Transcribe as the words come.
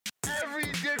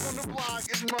the block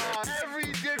is mine.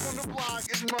 Every dick on the block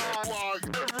is mine.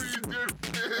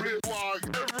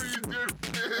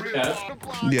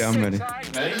 Yeah, I'm ready.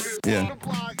 Ready? Yeah.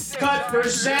 Cut for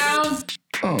sound.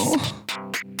 Oh.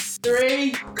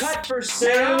 3. Cut for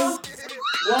sound.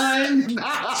 1.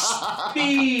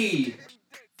 Speed.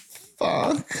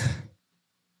 Fuck.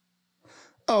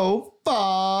 Oh,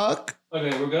 fuck.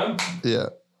 Okay, we're good. Yeah.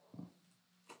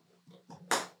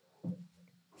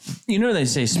 You know they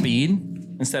say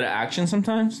speed instead of action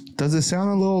sometimes? Does it sound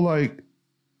a little like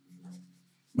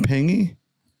pingy?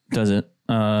 Does it?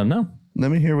 No.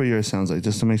 Let me hear what yours sounds like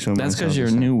just to make sure. That's because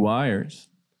you're new wires.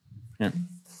 Yeah.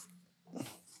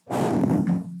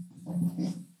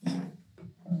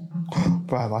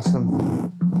 Bro, watch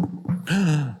them.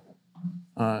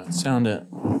 Sound it.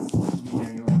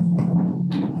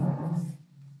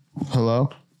 Hello?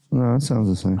 No, it sounds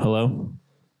the same. Hello?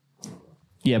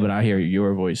 Yeah, but I hear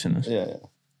your voice in this. Yeah.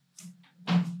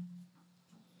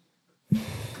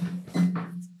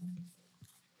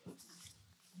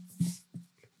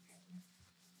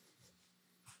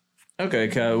 Okay,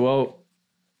 well,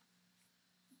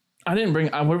 I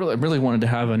really wanted to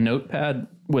have a notepad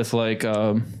with like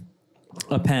a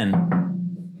pen.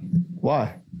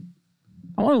 Why?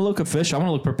 I want to look official. I want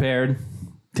to look prepared.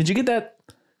 Did you get that?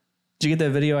 Did you get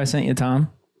that video I sent you, Tom?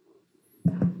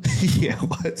 Yeah,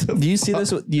 what? Do you see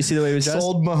this? Do you see the way he was dressed?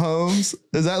 Sold Mahomes?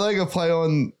 Is that like a play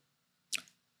on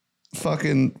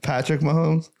fucking Patrick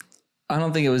Mahomes? I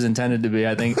don't think it was intended to be.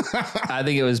 I think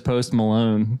it was Post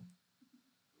Malone,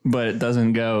 but it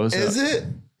doesn't go. So. Is it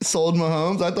Sold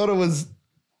Mahomes? I thought it was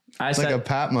I like a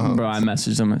Pat Mahomes. Bro, I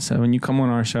messaged him. I said, when you come on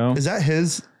our show. Is that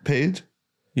his page?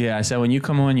 Yeah, I said, when you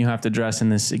come on, you have to dress in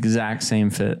this exact same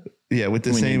fit. Yeah, with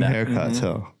the same haircut,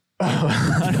 too.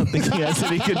 I don't think he has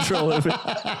any control over it.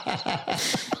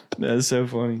 That's so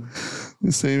funny.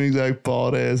 The same exact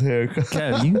bald ass haircut.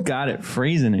 Kev, you got it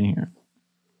freezing in here.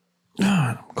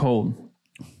 God, I'm cold.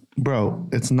 Bro,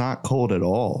 it's not cold at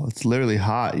all. It's literally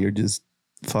hot. You're just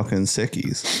fucking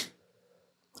sickies.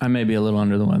 I may be a little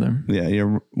under the weather.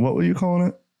 Yeah, what were you calling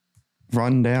it?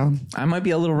 Run down? I might be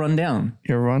a little run down.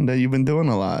 You're run down. You've been doing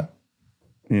a lot.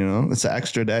 You know, it's an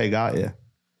extra day got you.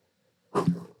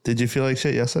 Did you feel like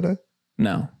shit yesterday?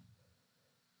 No.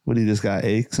 What, you just got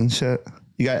aches and shit?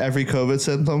 You got every COVID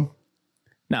symptom?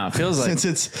 No, it feels like... Since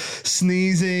it's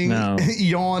sneezing,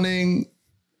 yawning.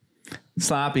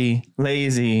 Sloppy,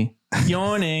 lazy,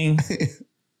 yawning.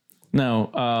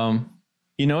 No,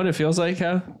 you know what it feels like,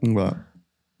 Kev? What?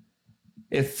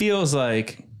 It feels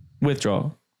like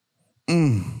withdrawal.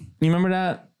 You remember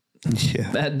that?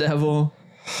 Yeah. That devil.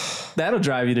 That'll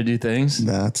drive you to do things.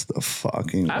 That's the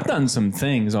fucking... I've done some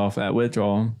things off that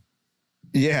withdrawal.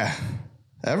 Yeah.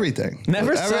 Everything.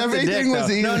 Never sucked everything a dick, was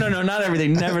though. No, not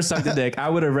everything. Never sucked a dick. I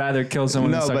would have rather killed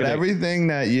someone than suck a dick. No, but everything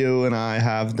that you and I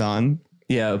have done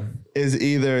is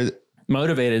either...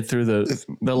 Motivated through the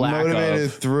lack of...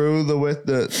 Motivated through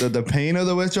the pain of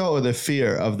the withdrawal or the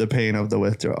fear of the pain of the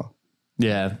withdrawal.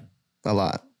 Yeah. A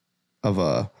lot of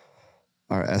our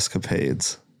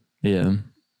escapades. Yeah.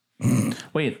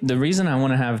 Wait, the reason I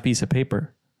want to have a piece of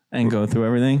paper and go through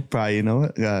everything. Probably, you know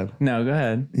what? God. No, go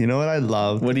ahead. You know what I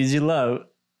love? What did you love?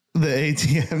 The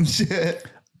ATM shit.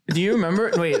 Do you remember?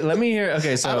 Wait, let me hear.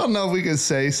 Okay, so I don't know if we could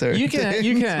say certain you can,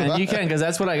 things, because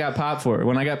that's what I got popped for.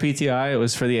 When I got PTI, it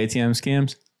was for the ATM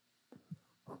scams.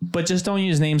 But just don't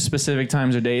use names, specific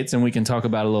times or dates, and we can talk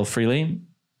about it a little freely.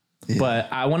 Yeah.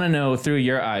 But I want to know through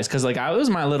your eyes, because like it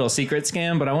was my little secret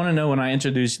scam, but I want to know when I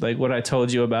introduced, like what I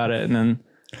told you about it, and then.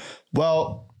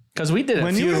 Well, because we did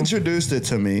when you introduced it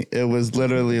to me, it was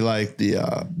literally like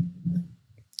the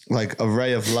like a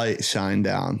ray of light shined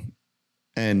down,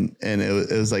 and it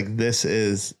was like this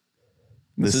is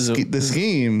the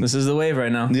scheme. This is the wave right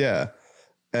now. Yeah,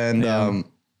 and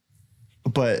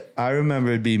but I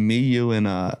remember it'd be me, you,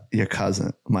 and your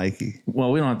cousin Mikey.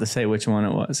 Well, we don't have to say which one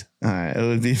it was. All right, it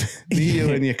would be me, you,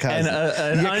 and your cousin,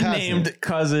 and an unnamed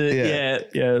cousin.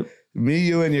 Yeah. Me,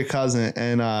 you, and your cousin,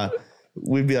 and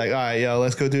we'd be like, all right, yo,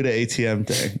 let's go do the ATM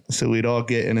thing. So we'd all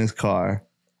get in his car.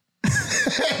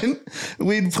 And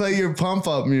we'd play your pump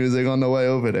up music on the way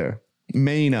over there.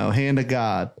 Mano, hand of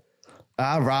God.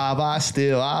 I rob, I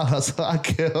steal, I hustle, I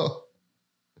kill.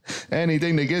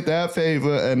 Anything to get that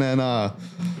favor. And then nah,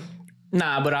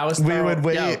 but I was thorough.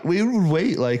 We would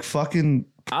wait like fucking...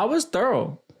 I was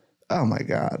thorough. Oh my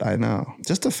God, I know.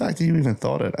 Just the fact that you even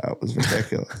thought it out was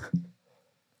ridiculous.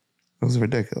 It was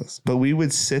ridiculous. But we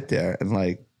would sit there and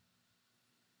like...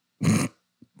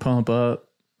 Pump up.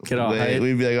 Get all hype.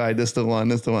 We'd be like, all right, this is the one,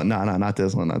 this is the one. No, not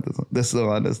this one, not this one. This is the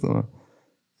one, this is the one.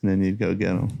 And then you'd go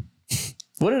get them.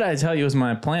 What did I tell you was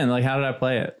my plan? Like, how did I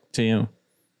play it to you?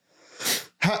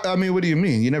 I mean, what do you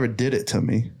mean? You never did it to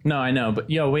me. No, I know, but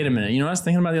yo, wait a minute. You know what I was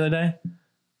thinking about the other day?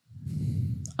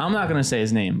 I'm not gonna say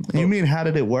his name. You mean how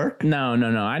did it work? No.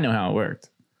 I know how it worked.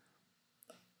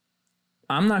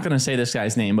 I'm not gonna say this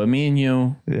guy's name, but me and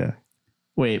you. Yeah.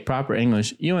 Wait, proper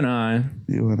English. You and I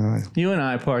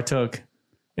partook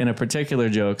in a particular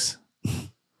jokes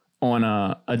on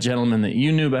a gentleman that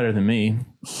you knew better than me.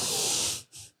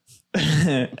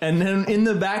 And then in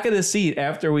the back of the seat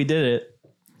after we did it,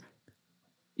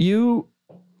 you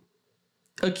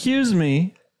accused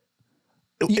me.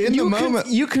 In the moment.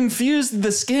 You confused the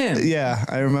scam. Yeah,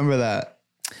 I remember that.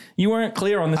 You weren't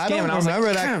clear on the scam. I don't and I was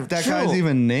remember like, that guy's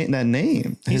even that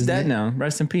name. He's dead now.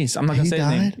 Rest in peace. I'm not going to say his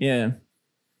name. Died? Yeah.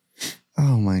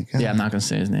 Oh, my God. Yeah, I'm not going to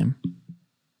say his name.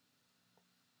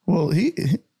 Well,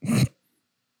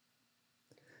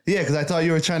 yeah, because I thought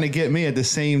you were trying to get me at the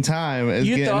same time as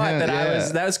You getting thought him.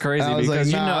 that that's crazy I was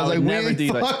because like, nah. I was like, never we do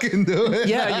ain't that. fucking do it.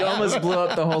 Yeah, you almost blew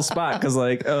up the whole spot because,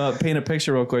 like, paint a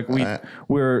picture real quick.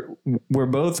 We're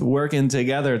both working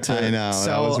together to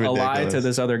sell a lie to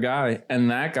this other guy, and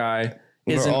that guy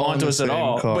isn't all onto in us the at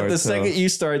all. same But the card, second you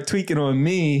start tweaking on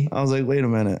me, I was like, wait a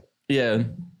minute. yeah,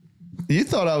 You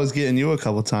thought I was getting you a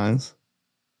couple times.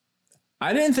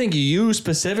 I didn't think you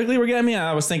specifically were getting me.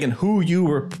 I was thinking who you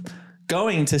were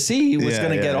going to see was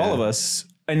going to get all of us,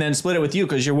 and then split it with you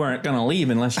because you weren't going to leave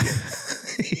unless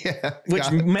you. Yeah, Which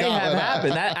may have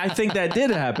happened. I think that did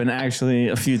happen actually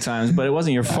a few times, but it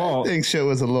wasn't your fault. I think shit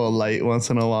was a little light once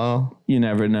in a while. You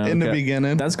never know. In the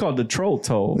beginning. That's called the troll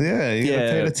toll. Yeah, you gotta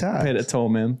pay the tax. Pay the toll,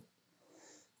 man.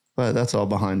 But that's all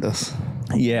behind us.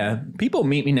 Yeah. People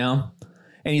meet me now,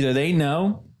 and either they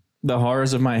know the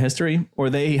horrors of my history or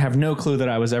they have no clue that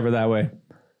I was ever that way.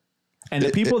 And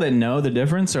the people that know the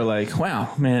difference are like,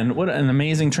 wow, man, what an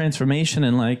amazing transformation.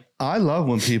 And like, I love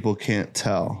when people can't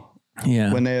tell.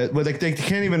 yeah. When they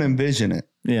can't even envision it.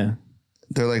 Yeah.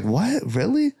 They're like, what?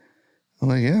 Really? I'm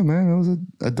like, yeah, man, it was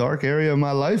a dark area of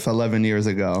my life 11 years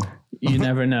ago. You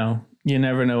never know. You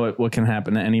never know what can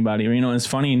happen to anybody. You know, it's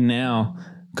funny now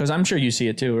because I'm sure you see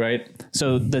it too, right?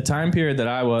 So the time period that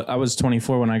I was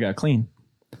 24 when I got clean.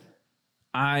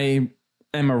 I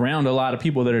am around a lot of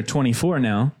people that are 24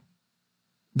 now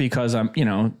because I'm, you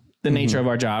know, the nature of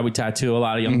our job. We tattoo a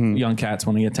lot of young cats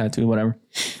want to get tattooed, whatever.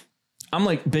 I'm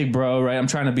like big bro, right? I'm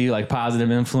trying to be like positive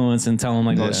influence and tell them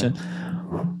like all this shit.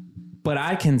 But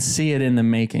I can see it in the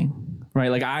making,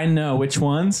 right? Like I know which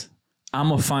ones I'm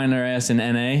going to find their ass in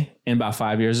NA in about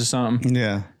 5 years or something.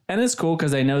 Yeah. And it's cool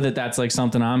because they know that that's like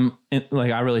something I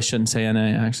really shouldn't say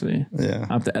NA actually. Yeah.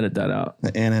 I have to edit that out.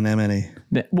 The anonymity.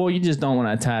 Well, you just don't want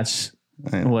to attach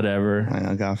whatever. I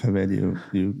know, God forbid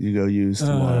you go use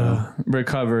tomorrow.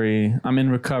 Recovery. I'm in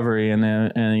recovery and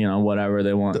you know, whatever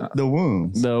they want. The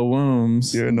wombs. The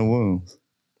wombs. You're in the wombs.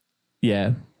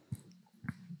 Yeah.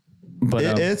 But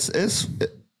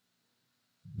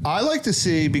I like to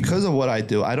see, because of what I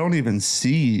do, I don't even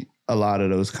see a lot of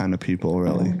those kind of people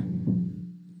really.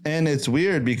 And it's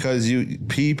weird because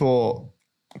people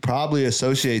probably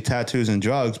associate tattoos and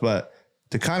drugs, but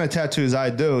the kind of tattoos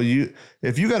I do,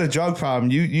 if you got a drug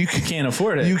problem, you can't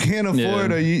afford it. You can't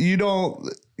afford it. Or you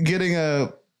don't getting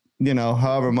a, you know,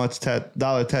 however much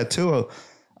dollar tattoo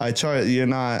I charge, you're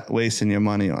not wasting your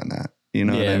money on that. You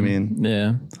know what I mean?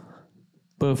 Yeah.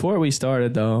 But before we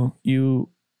started though, you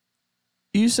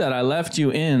said I left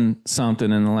you in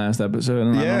something in the last episode,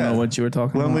 and I don't know what you were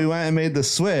talking about. When we went and made the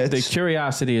switch. The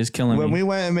curiosity is killing me. When we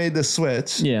went and made the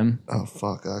switch. Yeah. Oh,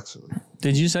 fuck, actually.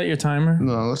 Did you set your timer?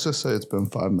 No, let's just say it's been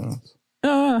 5 minutes.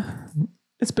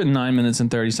 It's been 9 minutes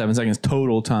and 37 seconds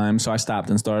total time, so I stopped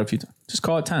and started a few times. Just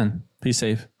call it 10. Be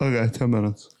safe. Okay, 10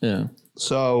 minutes. Yeah.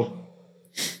 So,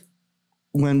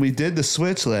 when we did the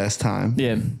switch last time.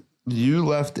 Yeah. You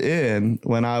left in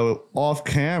when I was off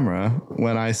camera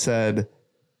when I said,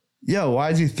 yo,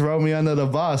 why'd you throw me under the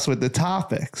bus with the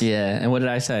topics? Yeah. And what did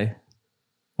I say?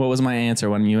 What was my answer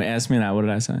when you asked me that? What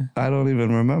did I say? I don't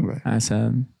even remember. I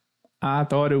said, I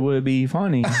thought it would be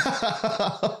funny.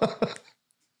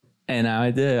 And I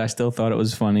did. I still thought it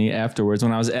was funny afterwards.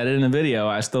 When I was editing the video,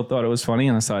 I still thought it was funny.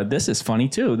 And I thought, this is funny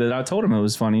too. That I told him it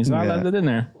was funny. So I left it in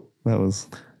there. That was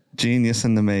genius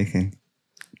in the making.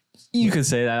 You could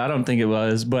say that. I don't think it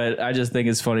was, but I just think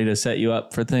it's funny to set you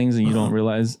up for things and you don't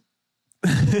realize.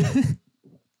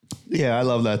 Yeah, I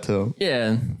love that too.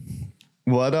 Yeah.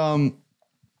 What, oh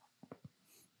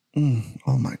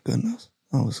my goodness.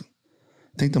 I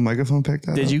think the microphone picked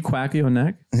that up. Did you quack your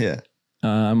neck? Yeah.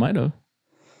 I might have.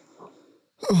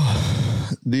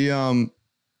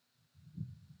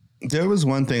 There was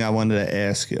one thing I wanted to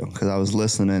ask you because I was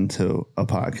listening to a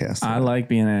podcast. I like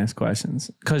being asked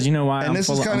questions because you know why? And this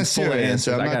is kind of serious.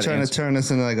 I'm not trying to turn this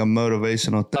into like a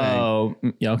motivational thing. Oh,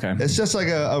 yeah, okay. It's just like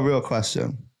a real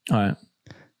question. All right.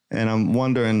 And I'm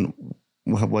wondering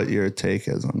what your take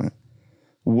is on it.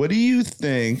 What do you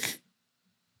think?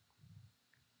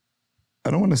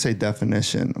 I don't want to say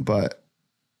definition, but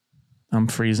I'm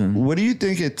freezing. what do you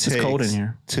think it takes It's cold in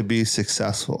here. to be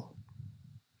successful?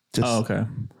 Just Okay.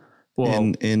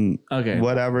 Well, in okay.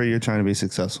 whatever you're trying to be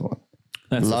successful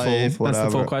in. That's life, the full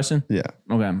whatever. question. Yeah.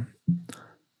 Okay.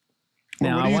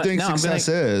 Well, what do you think success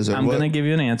is? Or I'm what- going to give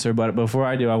you an answer, but before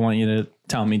I do, I want you to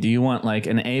tell me, do you want like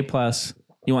an A plus?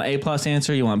 You want A plus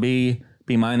answer? You want B,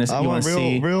 B minus? I you want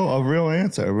C? a real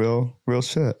answer, real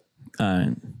shit. All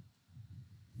right.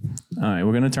 All right.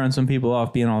 We're going to turn some people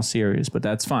off being all serious, but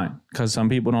that's fine because some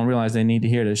people don't realize they need to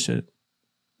hear this shit.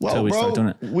 Well, we start doing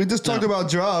it. we just talked about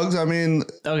drugs. I mean,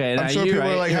 Okay. I'm sure people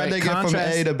are like, how'd they get from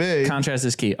A to B? Contrast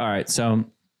is key. All right. So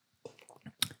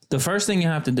the first thing you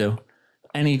have to do,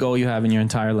 any goal you have in your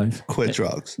entire life. Quit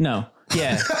drugs. No.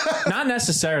 Yeah. Not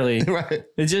necessarily. Right.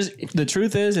 It's just, the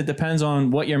truth is it depends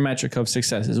on what your metric of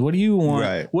success is. What do you want?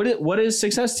 Right. What is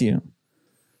success to you?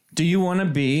 Do you want to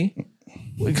be,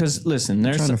 because listen,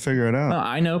 there's Trying to figure it out. no,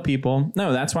 I know people.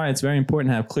 No, that's why it's very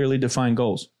important to have clearly defined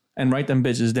goals and write them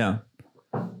bitches down.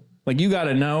 Like you got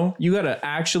to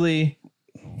actually,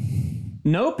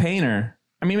 no painter.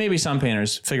 I mean, maybe some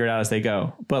painters figure it out as they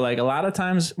go, but like a lot of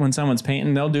times when someone's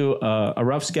painting, they'll do a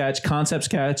rough sketch, concept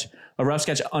sketch, a rough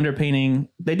sketch underpainting.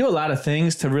 They do a lot of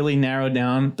things to really narrow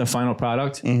down the final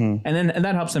product. And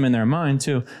that helps them in their mind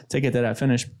too, to get to that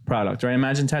finished product, right?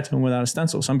 Imagine tattooing without a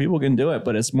stencil. Some people can do it,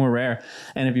 but it's more rare.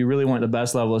 And if you really want the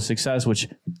best level of success, which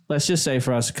let's just say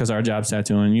for us, because our job's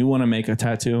tattooing, you want to make a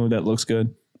tattoo that looks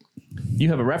good. You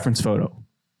have a reference photo.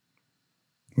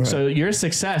 Right. So your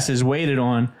success is weighted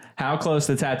on how close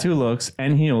the tattoo looks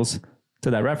and heals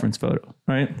to that reference photo,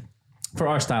 right? For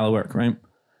our style of work, right?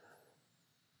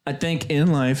 I think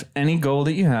in life, any goal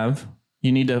that you have,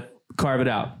 you need to carve it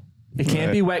out. It can't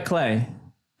Right. be wet clay.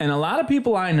 And a lot of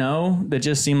people I know that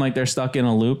just seem like they're stuck in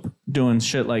a loop, doing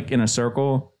shit like in a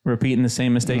circle, repeating the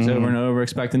same mistakes over and over,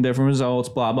 expecting different results,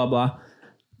 blah, blah, blah.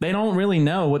 They don't really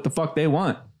know what the fuck they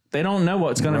want. They don't know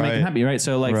what's going to make them Right. happy, right?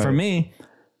 So like for Right. me,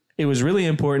 it was really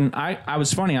important. I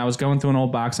was funny. I was going through an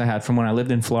old box I had from when I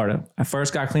lived in Florida. I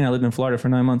first got clean. I lived in Florida for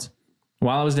 9 months.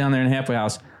 While I was down there in Halfway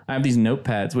House, I have these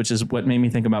notepads, which is what made me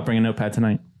think about bringing a notepad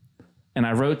tonight. And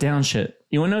I wrote down shit.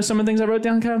 You want to know some of the things I wrote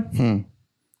down, Kev?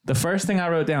 The first thing I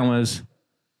wrote down was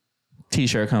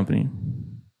T-shirt company.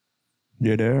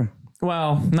 You're there.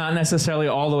 Well, not necessarily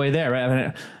all the way there, right? I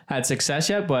haven't had success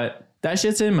yet, but that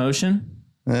shit's in motion.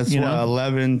 That's You what, know?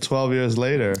 11, 12 years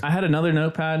later. I had another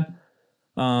notepad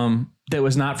that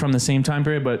was not from the same time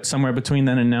period, but somewhere between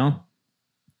then and now.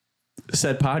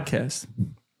 Said podcast,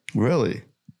 Really?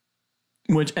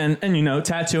 which and you know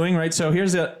tattooing, right? So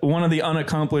here's one of the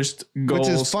unaccomplished goals. Which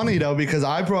is funny though, because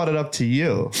I brought it up to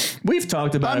you. We've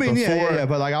talked about I mean, it before. yeah,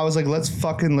 but like I was like, let's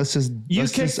just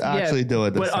actually do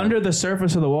it. This But time. under the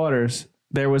surface of the waters,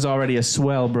 there was already a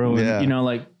swell brewing. Yeah. You know,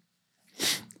 like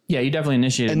yeah, you definitely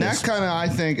initiated and this. that kind of I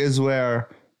think is where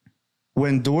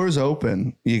when doors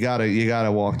open, you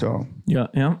gotta walk through them. Yeah,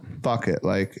 yeah. Fuck it.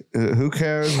 Like, who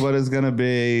cares what it's gonna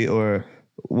be or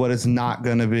what it's not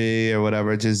gonna be or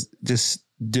whatever? Just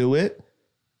do it,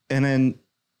 and then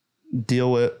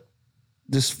deal with.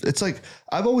 Just it's like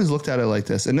I've always looked at it like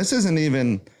this, and this isn't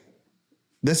even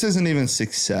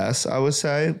success, I would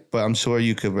say, but I'm sure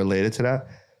you could relate it to that.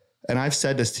 And I've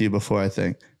said this to you before, I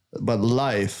think, but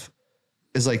life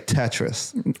is like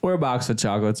Tetris. Or a box of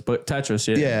chocolates, but Tetris,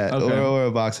 yeah. Yeah, Okay. or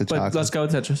a box of But chocolates. let's go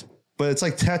with Tetris. But it's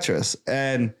like Tetris.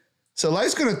 And so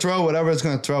life's going to throw whatever it's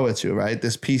going to throw at you, right?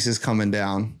 This piece is coming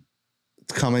down.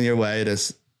 It's coming your way.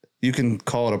 You can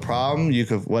call it a problem. You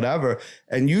could whatever.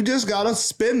 And you just got to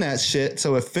spin that shit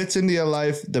so it fits into your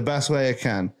life the best way it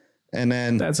can. And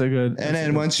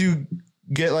then once you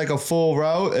get like a full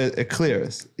row, it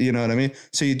clears. You know what I mean?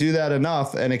 So you do that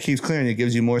enough and it keeps clearing. It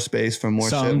gives you more space for more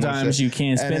shit. Sometimes you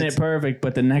can't And spin it perfect,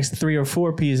 but the next 3 or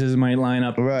 4 pieces might line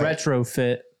up Right.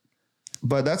 retrofit.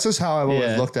 But that's just how I've always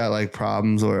Yeah. looked at like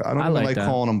problems, or I don't even like like that.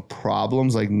 calling them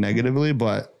problems like negatively,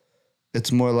 but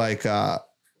it's more like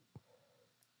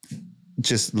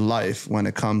just life when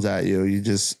it comes at you. You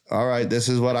just, all right, this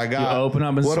is what I got. You open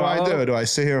up and what do I swallow. do? Do I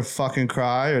sit here and fucking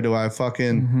cry, or do I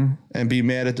fucking and be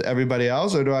mad at everybody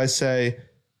else, or do I say,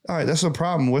 all right, that's a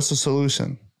problem. What's the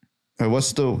solution? Or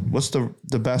what's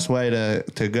the best way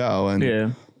to go and Yeah.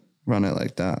 run it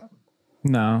like that?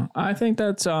 No, I think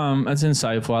that's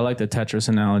insightful. I like the Tetris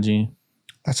analogy.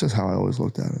 That's just how I always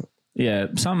looked at it. Yeah,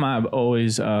 something I've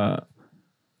always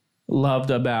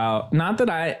loved about, not that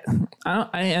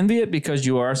I envy it because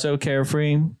you are so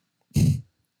carefree.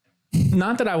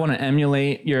 Not that I want to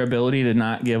emulate your ability to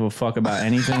not give a fuck about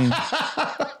anything,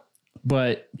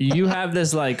 but you have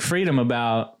this like freedom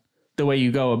about the way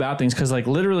you go about things. Cause like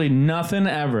literally nothing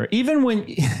ever, even when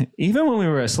we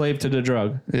were a slave to the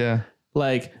drug, Yeah.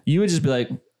 like you would just be like,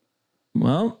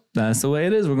 well, that's the way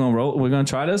it is. We're going to roll. We're going to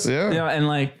try this. Yeah. You know, and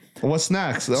like, What's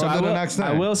next? so On to the next thing.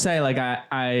 I will say, like,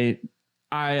 I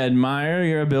admire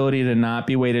your ability to not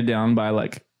be weighted down by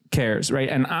like cares, right?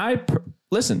 And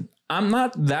listen, I'm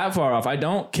not that far off. I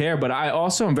don't care, but I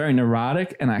also am very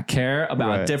neurotic and I care about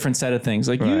Right. a different set of things.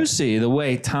 Like you Right. see the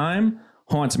way time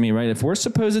haunts me, right? If we're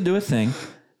supposed to do a thing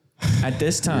at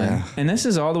this time, Yeah. and this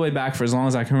is all the way back for as long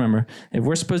as I can remember, if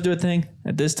we're supposed to do a thing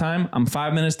at this time, I'm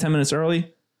 5 minutes, 10 minutes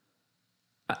early.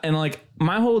 And like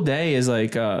my whole day is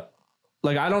like I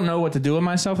don't know what to do with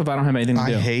myself if I don't have anything to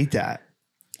I do. hate that.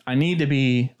 I need to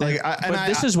be Like,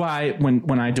 this is why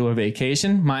when I do a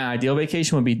vacation, my ideal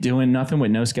vacation would be doing nothing with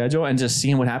no schedule and just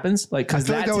seeing what happens. Like, I cause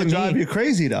feel like that that would to drive me, you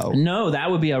crazy though. no, that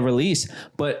would be a release.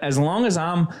 But as long as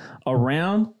I'm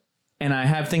around and I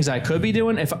have things I could be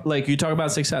doing, if like you talk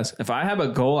about success, if I have a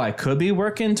goal I could be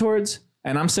working towards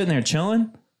and I'm sitting there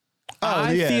chilling,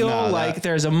 I feel like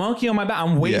there's a monkey on my back.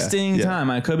 I'm wasting yeah. time.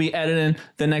 I could be editing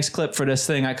the next clip for this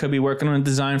thing. I could be working on a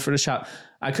design for the shop.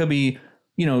 I could be,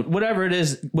 you know, whatever it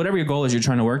is, whatever your goal is you're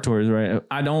trying to work towards, right?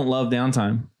 I don't love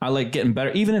downtime. I like getting better.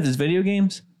 Even if it's video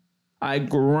games, I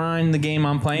grind the game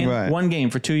I'm playing. Right. One game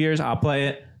for 2 years, I'll play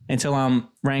it until I'm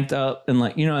ranked up. And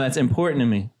like, you know, that's important to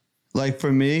me. Like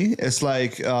for me, it's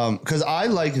like, cause I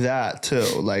like that too.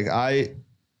 Like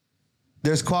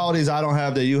there's qualities I don't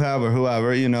have that you have or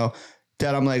whoever, you know,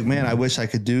 that I'm like, man, I wish I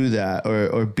could do that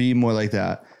or be more like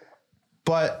that.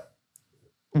 But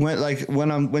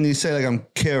when you say like I'm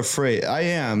carefree, I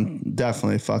am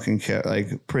definitely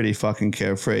pretty fucking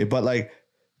carefree. But like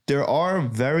there are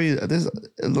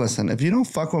listen, if you don't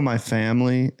fuck with my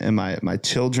family and my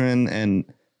children and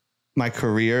my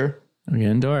career, I'm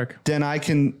getting dark. then I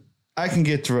can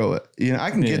get through it. You know, I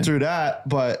can get through that,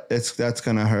 but that's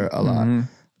gonna hurt a lot.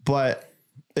 But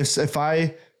if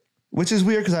I, which is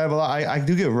weird because I have a lot, I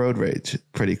do get road rage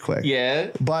pretty quick. Yeah.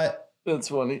 But That's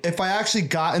funny. if I actually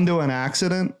got into an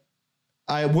accident,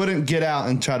 I wouldn't get out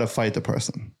and try to fight the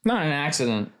person. Not an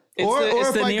accident. Or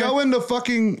if I go into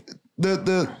fucking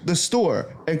the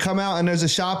store and come out and there's a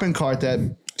shopping cart that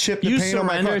chipped the You paint on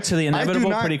my car. surrender to the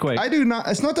inevitable pretty quick. I do not.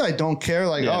 It's not that I don't care.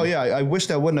 Like, Yeah. oh yeah, I wish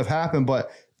that wouldn't have happened,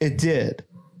 but it did.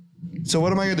 So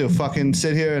what am I gonna do? Fucking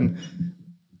sit here and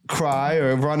cry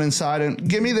or run inside and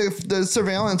give me the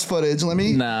surveillance footage? Let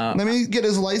me get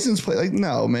his license plate. Like,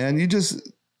 no, man, you just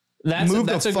move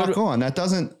the fuck on. That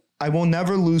doesn't. I will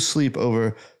never lose sleep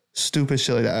over stupid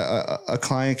shit like that. A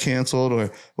client canceled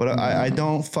or whatever. I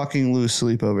don't fucking lose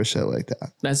sleep over shit like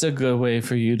that. That's a good way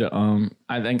for you to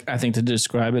I think to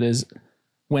describe it is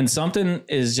when something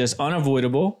is just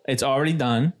unavoidable, it's already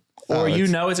done, or you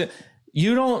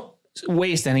don't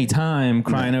waste any time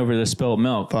crying over the spilled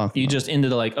milk. You just into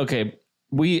the like, okay,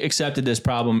 we accepted this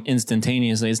problem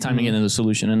instantaneously. It's time to get into the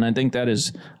solution. And I think that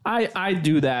is I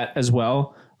do that as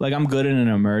well. Like I'm good in an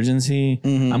emergency.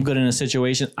 I'm good in a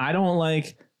situation. I don't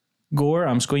like gore.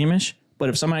 I'm squeamish. But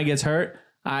if somebody gets hurt,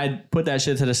 I put that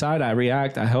shit to the side. I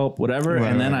react. I help, whatever,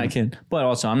 and then I can. But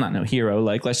also, I'm not no hero.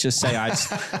 Like, let's just say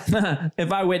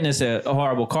if I witness a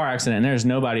horrible car accident and there's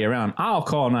nobody around, I'll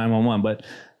call 911. But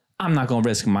I'm not gonna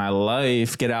risk my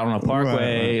life, get out on a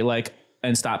parkway, like,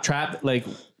 and stop trapped. Like,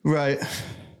 right.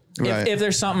 If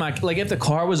there's something like if the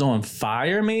car was on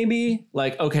fire, maybe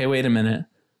like, okay, wait a minute,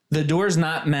 the door's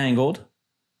not mangled,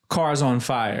 car's on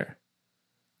fire.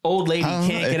 Old lady can't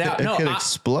get out. It could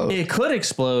explode. It could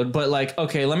explode, but like,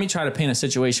 okay, let me try to paint a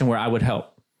situation where I would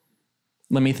help.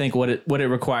 Let me think what it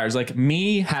requires. Like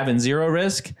me having zero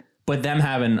risk, but them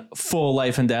having full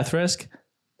life and death risk,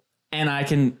 and I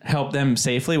can help them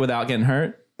safely without getting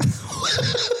hurt.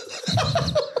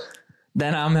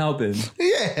 Then I'm helping.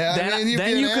 Yeah,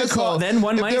 Then you could call. Then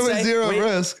one might say zero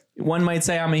risk. One might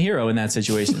say I'm a hero in that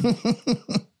situation.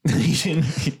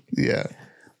 Yeah.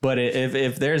 But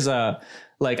if there's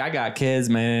like I got kids,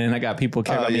 man, I got people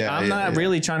care about me. I'm not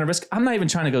really trying to risk. I'm not even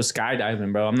trying to go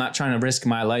skydiving, bro. I'm not trying to risk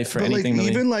my life for anything. Like,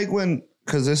 even like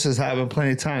because this has happened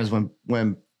plenty of times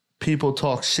when people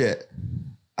talk shit.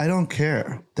 I don't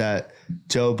care that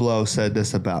Joe Blow said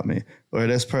this about me, or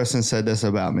this person said this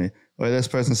about me, or this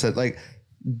person said, like,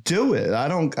 do it. I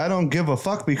don't give a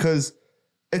fuck because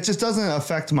it just doesn't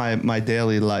affect my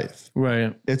daily life.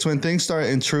 Right. It's when things start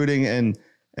intruding and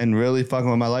really fucking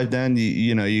with my life, then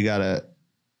you gotta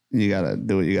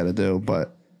do what you gotta do.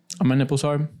 But Are my nipples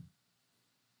hard?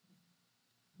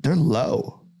 They're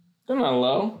low. They're not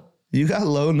low. You got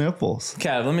low nipples.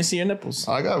 Kev, let me see your nipples.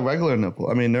 I got regular nipple.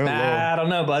 I mean, they're low. I don't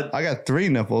know, bud. I got 3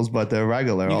 nipples, but they're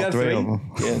regular. You all got 3 of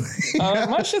them. Yeah.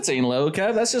 My shit's ain't low,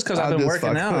 Kev. That's just because I've I'm been just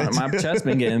working fucking out. with My you. chest's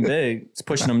been getting big. It's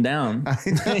pushing them down.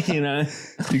 You know?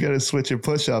 You got to switch your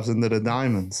push-ups into the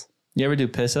diamonds. You ever do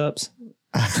piss-ups?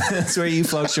 That's where you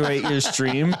fluctuate your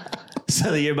stream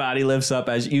so that your body lifts up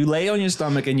as you lay on your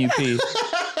stomach and you pee.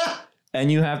 And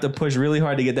you have to push really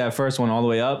hard to get that first one all the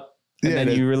way up. And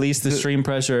then you release the stream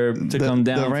pressure to come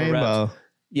down The for rainbow. reps.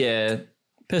 Yeah.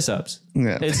 Piss-ups.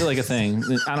 Yeah. It's like a thing.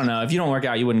 I don't know. If you don't work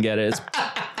out, you wouldn't get it.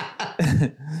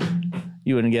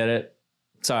 You wouldn't get it.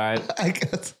 It's all right. I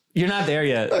guess You're not there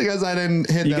yet. I didn't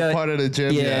hit You that gotta- part of the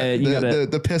gym yeah, yet. you gotta-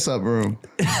 The piss-up room.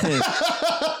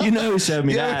 You know who showed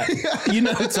me Yeah. that. You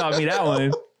know who taught me that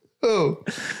one. Oh,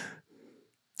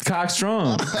 Cock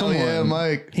Strong. Come on. yeah,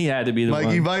 Mike. He had to be the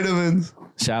Mikey one. Vitamins.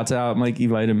 Shouts out Mikey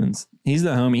Vitamins. He's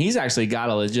the homie. He's actually got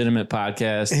a legitimate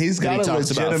podcast. He's that got he a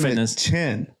talks about legitimate fitness.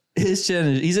 chin. His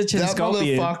chin. He's a chin That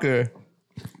scorpion. motherfucker.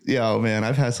 Yo, man,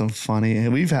 we've had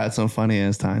some funny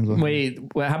ass times. With him. Wait,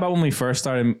 how about when we first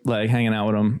started like hanging out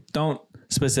with him? Don't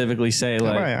specifically say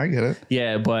like, All right, I get it.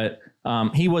 yeah, but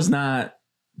he was not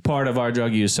part of our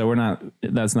drug use, so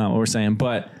that's not what we're saying.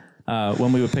 But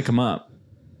when we would pick him up,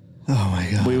 Oh my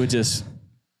god. we would just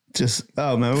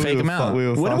man, fake him out. We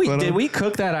would What fuck with did him. we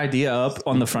cook that idea up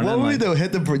on the front What end? would we like, do?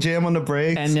 Hit the jam on the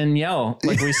brakes? and then yell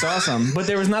like we saw some, but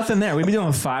there was nothing there. We'd be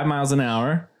doing 5 miles an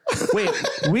hour. Wait,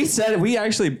 we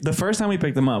actually the first time we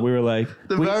picked them up, we were like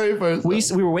very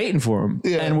first. we were waiting for him,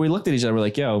 Yeah. and we looked at each other. We're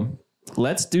like, "Yo,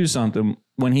 let's do something."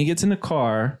 When he gets in the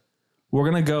car, we're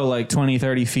gonna go like 20,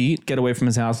 30 feet, get away from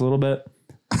his house a little bit,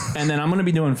 and then I'm gonna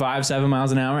be doing 5, 7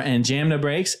 miles an hour and jam the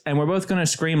brakes, and we're both gonna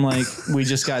scream like we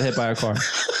just got hit by a car,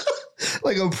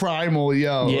 like a primal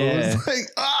yo. Yeah. It was like,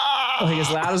 like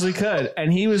as loud as we could.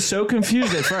 And he was so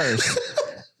confused at first,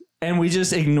 and we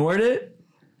just ignored it.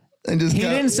 and just He got-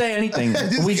 didn't say anything.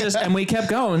 We kept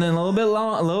going. And then a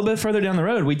little bit further down the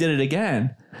road, we did it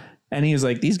again. And he was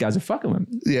like, "These guys are fucking with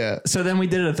me." Yeah. So then we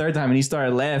did it a third time, and he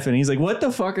started laughing. He's like, "What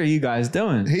the fuck are you guys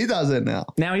doing?" He does it now.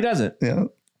 Now he does it. Yeah.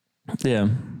 Yeah.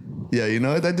 Yeah, you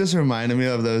know what? That just reminded me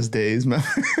of those days, man.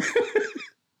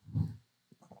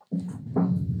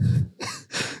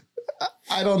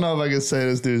 I don't know if I can say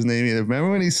this dude's name either.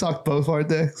 Remember when he sucked both our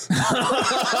dicks?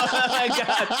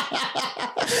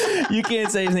 You can't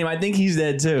say his name. I think he's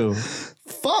dead too.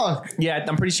 Fuck. Yeah,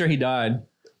 I'm pretty sure he died.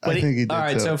 But I think he did all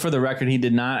right, too. so for the record, he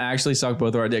did not actually suck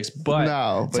both of our dicks. But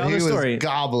No, but tell he the was story.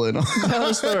 gobbling. Tell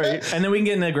the story, and then we can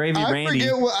get into Gravy I Randy.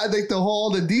 forget what I think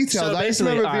the details. So I just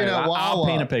basically, remember being all right, at Wawa. I'll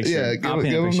paint a picture. Yeah, I'll paint a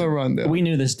give him picture. the rundown. We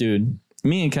knew this dude.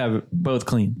 Me and Kev both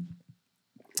clean.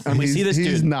 And we see this dude.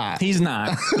 He's not. He's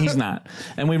not. He's not.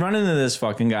 And we run into this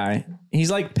fucking guy.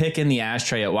 He's like picking the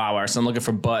ashtray at Wawa. So I'm looking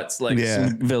for butts, like Yeah.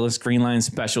 some Villas Green Line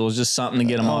specials, just something to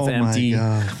get him off Oh my empty.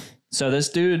 God. So this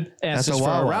dude asked That's us a for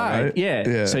a Wawa, ride. right? Yeah.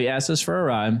 Yeah. So he asked us for a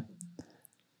ride.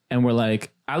 And we're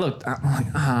like, I'm like,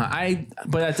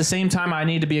 but at the same time, I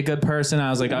need to be a good person.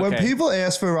 I was like, okay. When people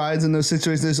ask for rides in those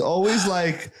situations, there's always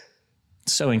like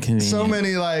so inconvenient. so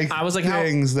many like I was like, how-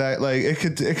 things that like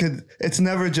it's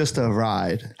never just a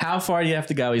ride. How far do you have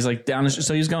to go? He's like down.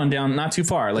 So he's going down, not too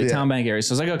far, like Yeah. Town Bank area.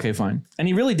 So I was like, okay, fine. And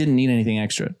he really didn't need anything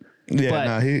extra. Yeah, But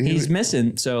no, he's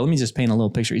missing. So let me just paint a little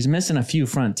picture. He's missing a few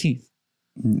front teeth.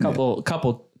 Couple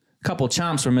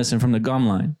chomps were missing from the gum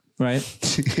line, right?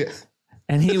 yeah.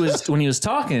 And he was when he was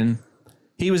talking,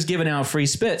 he was giving out free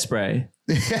spit spray.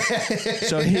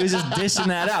 So he was just dishing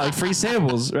that out, like free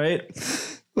samples, right?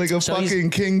 Like a So he's- fucking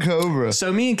king cobra.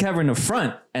 So me and Kevin are in the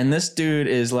front, and this dude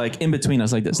is like in between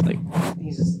us, like this, like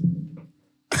he's just.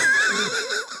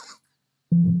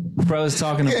 Bro's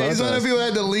talking to Yeah, both he's of one us. of people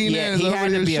had to lean Yeah, in he over had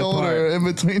to your be a shoulder part. in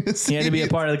between the seats. He had to be a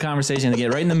part of the conversation to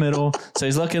get right in the middle. So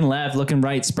he's looking left, looking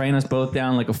right, spraying us both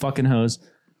down like a fucking hose.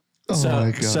 Oh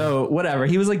my God. So whatever.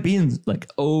 He was like being like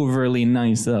overly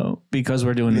nice though, because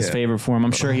we're doing this Yeah. favor for him.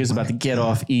 I'm sure he was about to get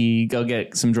off E, go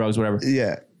get some drugs, whatever.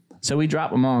 Yeah. So we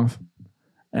drop him off.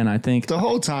 And I think, The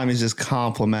whole time he's just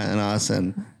complimenting us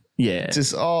and yeah,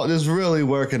 just really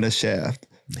working the shaft.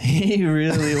 he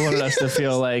really wanted us to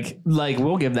feel like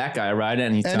we'll give that guy a ride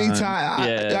anytime. Anytime.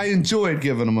 Yeah. I enjoyed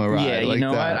giving him a ride. Yeah, you like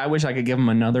know that. what? I wish I could give him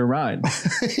another ride.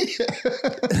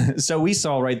 So we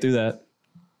saw right through that.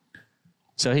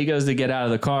 So he goes to get out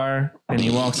of the car and he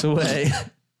walks away.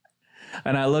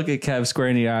 And I look at Kev square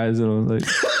in the eyes and I was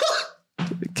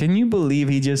like, can you believe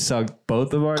he just sucked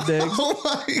both of our dicks? Oh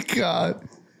my God.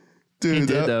 Dude, He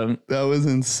did, though. that was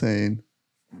insane.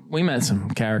 We met some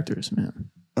characters, man.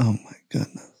 Oh my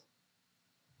goodness.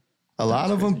 A lot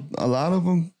of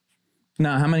them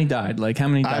No, how many died? Like how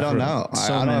many died? I don't know.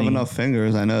 So I don't have enough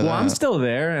fingers. I know that. Well, I'm still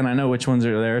there, and I know which ones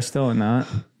are there still and not.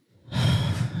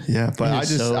 Yeah, but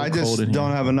It is so I just cold in don't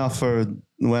here. have enough for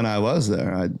when I was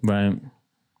there. Right.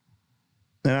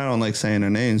 And I don't like saying their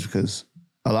names because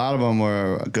a lot of them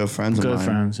were good friends of Good mine.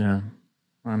 friends, yeah.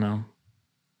 I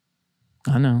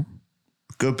know.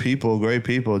 Good people, great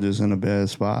people, just in a bad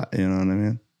spot. You know what I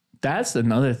mean? That's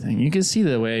another thing. You can see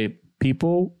the way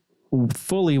people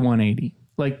fully 180.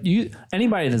 Like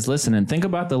anybody that's listening, think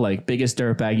about the like biggest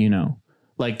dirtbag you know.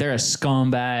 Like they're a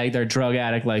scumbag, they're a drug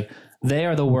addict. Like they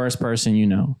are the worst person you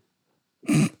know.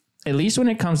 At least when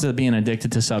it comes to being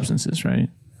addicted to substances, right?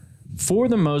 For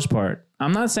the most part,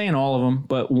 I'm not saying all of them,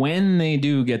 but when they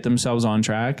do get themselves on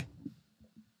track,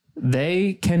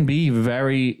 they can be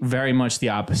very, very much the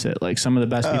opposite. Like some of the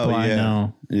best people I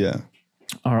know Yeah.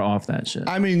 are off that shit.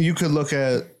 I mean, you could look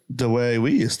at the way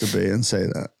we used to be and say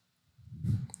that.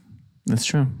 That's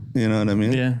true. You know what I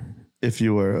mean? Yeah. If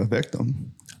you were a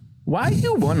victim. Why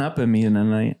you one up at me in the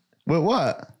night? With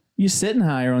what? You sitting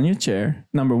higher on your chair.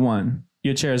 Number one,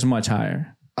 your chair is much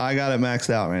higher. I got it maxed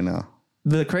out right now.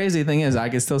 The crazy thing is I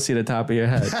can still see the top of your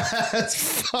head.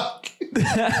 That's fuck.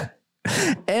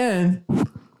 And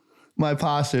My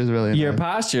posture is really your nice.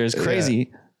 posture is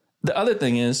crazy. The other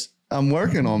thing is, I'm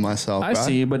working on myself. I bro.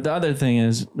 see, but the other thing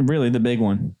is really the big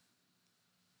one.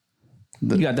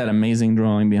 You got that amazing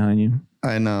drawing behind you.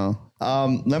 I know.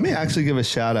 Let me actually give a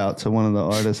shout out to one of the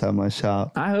artists at my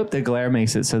shop. I hope the glare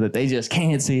makes it so that they just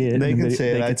can't see it. They can see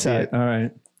it. They I can see tell it. All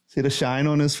right. See the shine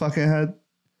on his fucking head?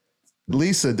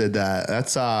 Lisa did that.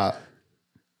 That's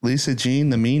Lisa Jean,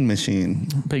 the Mean Machine.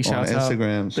 Big on shouts out.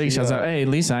 Instagram. Big shouts out. Hey,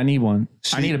 Lisa, I need one.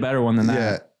 I need a better one than that.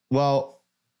 Yeah. Well,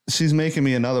 she's making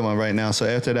me another one right now. So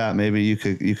after that, maybe you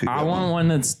could. I get want one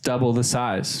that's double the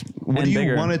size. What and do you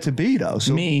bigger. want it to be though?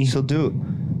 Me. She'll do it.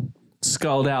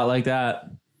 Skulled out like that.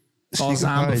 She All could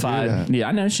probably do zombified. that. Yeah,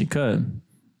 I know she could.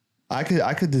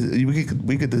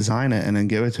 We could design it and then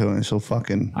give it to her and she'll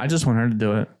fucking. I just want her to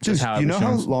do it. Dude, Just how you it know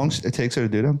how shows. long it takes her to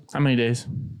do them? How many days?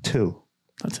 2.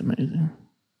 That's amazing.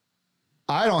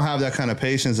 I don't have that kind of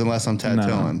patience unless I'm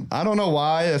tattooing. I don't know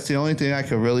why. That's the only thing I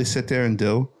could really sit there and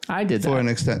do I did for that. an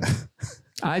extent.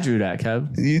 I drew that,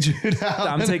 Kev. You drew that.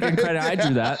 I'm taking credit. I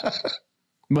drew that.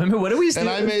 What did we do? And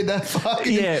I made that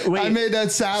fucking. Yeah, wait. I made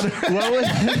that Saturday.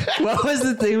 what was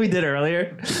the thing we did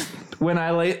earlier? When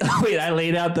I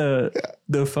laid out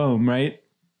the foam, right?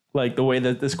 Like the way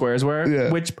that the squares were,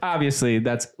 Yeah. which obviously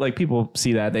that's like people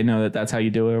see that, they know that that's how you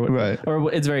do it, Right.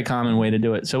 Or it's a very common way to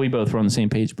do it. So we both were on the same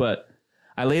page. But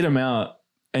I laid them out,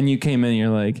 and you came in, and you're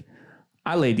like,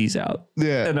 I laid these out,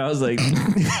 Yeah. and I was like,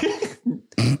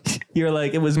 you're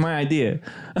like, it was my idea.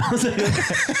 I was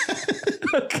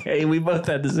like, okay, we both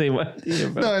had the same idea,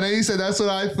 bro. No, and then you said that's what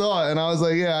I thought, and I was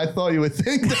like, yeah, I thought you would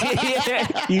think that.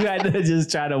 Yeah, you had to just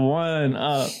try to one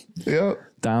up. Yep.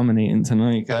 Dominating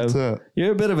tonight, That's Kev. it.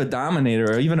 You're a bit of a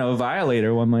dominator, or even a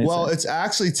violator, one might Well, say. it's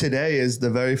actually today is the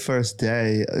very first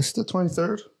day. It's the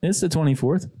 23rd. It's the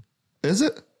 24th. Is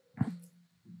it?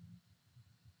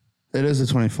 It is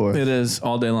the 24th. It is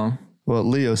all day long. Well,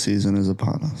 Leo season is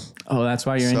upon us. Oh, that's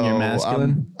why you're in your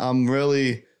masculine. I'm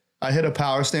really. I hit a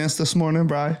power stance this morning,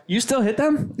 Bri. You still hit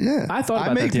them? Yeah, I thought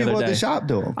about I make that the people other at the day. shop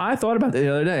do them. I thought about that the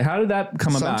other day. How did that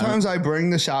come about? Sometimes I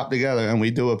bring the shop together and we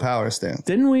do a power stance.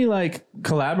 Didn't we like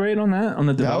collaborate on that? On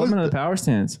the development of the power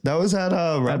stance? That was at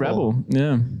Rebel. At Rebel.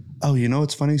 Yeah. Oh, you know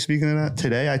what's funny? Speaking of that,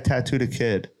 today I tattooed a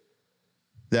kid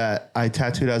that I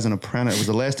tattooed as an apprentice. It was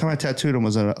the last time I tattooed him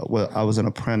I was an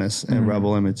apprentice at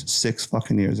Rebel Image 6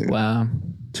 fucking years ago. Wow.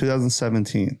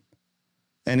 2017.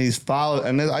 And he's followed,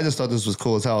 and I just thought this was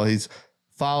cool as hell. He's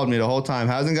followed me the whole time,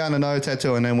 hasn't gotten another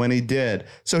tattoo. And then when he did,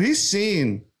 so he's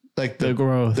seen like The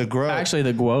growth. The growth. Actually,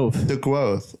 the growth. The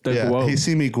growth. The growth. He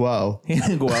see me grow. He's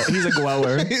a grower. He's a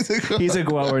grower. He's a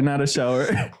grower, not a shower.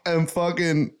 And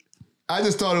fucking, I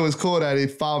just thought it was cool that he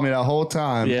followed me that whole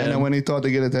time. Yeah. And then when he thought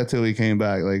to get a tattoo, he came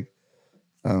back. Like,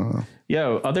 I don't know.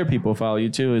 Yo, other people follow you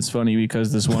too. It's funny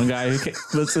because this one guy who came,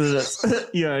 listen to this.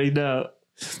 You already know.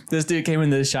 This dude came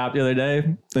into the shop the other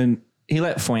day and he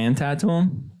let Flan tattoo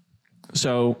him.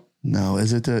 So No,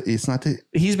 it's not the,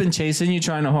 he's been chasing you,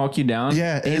 trying to hawk you down.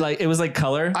 Yeah, It was like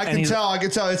color. I can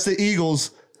tell it's the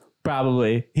Eagles.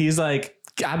 Probably. He's like,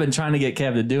 I've been trying to get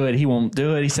Kev to do it. He won't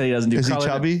do it. He said he doesn't do Is he color.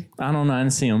 chubby? I don't know. I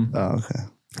didn't see him. Oh, okay.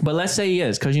 But let's say he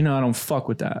is, because you know I don't fuck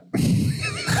with that.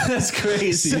 That's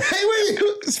crazy. Say what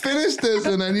you finish this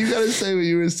and then you got to say what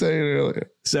you were saying earlier.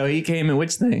 So he came in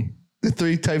which thing? The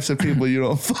 3 types of people you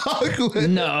don't fuck with.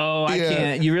 No, I Yeah.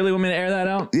 can't. You really want me to air that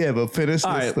out? Yeah, but finish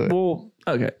All this right. thing. Well,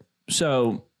 okay.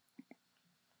 So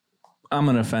I'm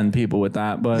going to offend people with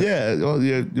that, but Yeah, well,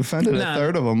 you offended Nah. a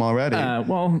third of them already.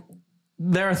 well,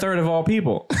 they're a third of all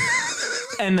people.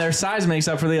 And their size makes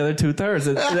up for the other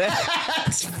 2/3.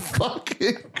 That's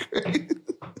fucking crazy.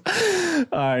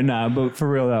 All right, nah, but for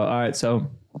real though. All right, so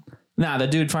the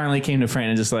dude finally came to Fran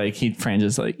and Fran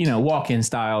just like, walk-in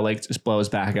style, like just blow his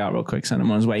back out real quick, send him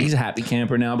on his way. He's a happy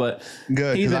camper now, but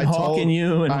good. he's been hawking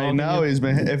you. And I know he's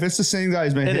been. If it's the same guy,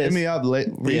 he's been hitting me up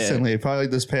recently, probably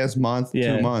like this past month,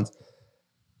 2 months,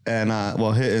 and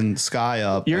hitting Sky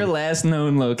up. Your last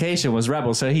known location was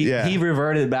Rebel, so he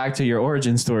reverted back to your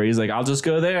origin story. He's like, I'll just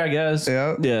go there, I guess.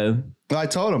 Yeah. I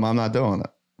told him I'm not doing it.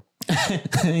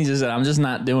 He just said, I'm just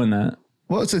not doing that.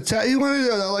 Well, it's he wanted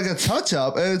like a touch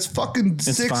up, and it's fucking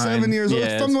 6-7 years old. Yeah,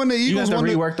 it's from when the Eagles you have to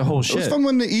rework the whole shit. It's from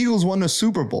when the Eagles won the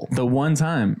Super Bowl. The one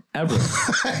time ever.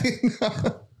 I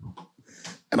know.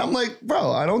 And I'm like,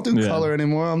 bro, I don't do color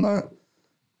anymore. I'm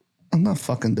not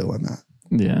fucking doing that.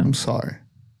 Yeah. I'm sorry.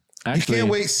 Actually, you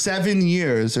can't wait 7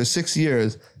 years or 6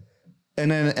 years and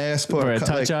then ask for a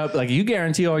touch up. Like you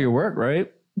guarantee all your work,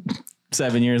 right?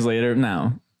 7 years later,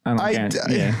 no, I don't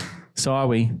guarantee. Yeah. So are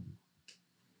we.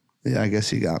 Yeah, I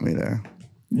guess you got me there.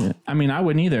 Yeah, I mean, I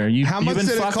wouldn't either. You've been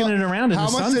fucking it around in the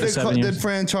sun for 7 years. Did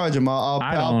Fran charge him? I'll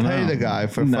pay the guy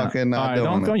for fucking not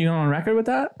doing it. You going on record with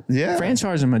that? Yeah. Fran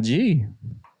charged him a G.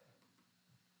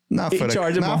 Not for the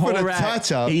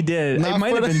touch up. He did. It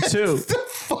might have been 2.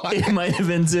 It might have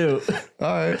been 2. All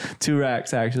right. 2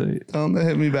 racks, actually. Don't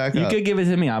hit me back up. You could give it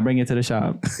to me. I'll bring it to the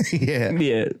shop. Yeah.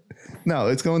 Yeah. No,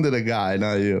 it's going to the guy,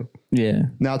 not you. Yeah.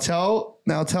 Now tell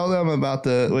them about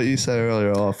what you said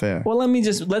earlier off air. Well,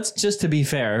 let's just to be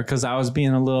fair, because I was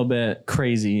being a little bit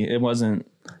crazy. It wasn't.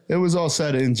 It was all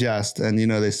said in jest, and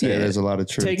they say there's a lot of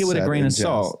truth. Take it with a grain of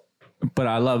salt. But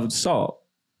I love salt,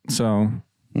 so.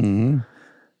 Mm-hmm.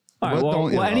 All right.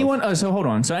 Well, anyone. Oh, so hold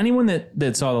on. So anyone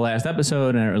that saw the last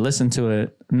episode or listened to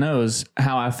it knows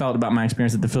how I felt about my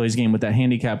experience at the Phillies game with that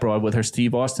handicap broad with her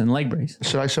Steve Austin leg brace.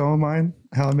 Should I show him mine?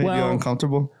 How it made you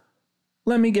uncomfortable?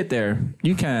 Let me get there.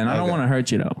 You can. I don't want to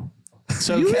hurt you though.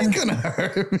 So you ain't gonna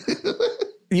hurt me.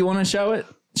 You want to show it?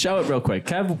 Show it real quick.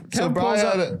 Kev pulls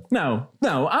up. No.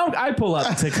 I pull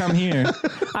up to come here.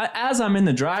 As I'm in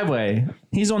the driveway,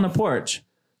 he's on the porch,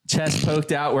 chest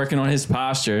poked out, working on his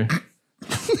posture,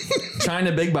 trying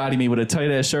to big body me with a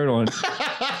tight ass shirt on.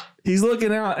 He's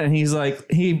looking out and he's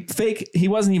like, he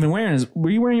wasn't even wearing his. Were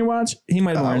you wearing your watch? He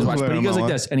might have wearing his watch, but he goes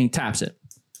like this and he taps it.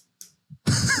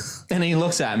 And he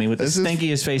looks at me with the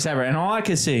stinkiest face ever. And all I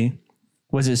could see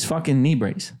was his fucking knee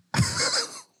brace.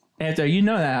 After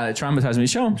that how it traumatized me.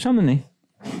 Show him the knee.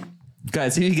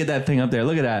 Guys, see if you get that thing up there.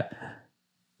 Look at that.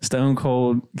 Stone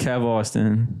cold Kev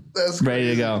Austin. That's ready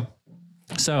crazy. to go.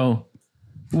 So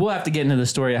we'll have to get into the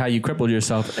story of how you crippled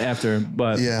yourself after.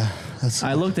 But yeah,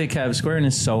 I looked at Kev square in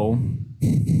his soul.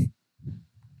 And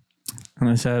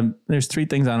I said, there's 3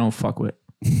 things I don't fuck with.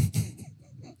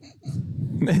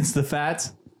 It's the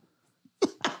fats.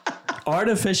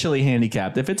 Artificially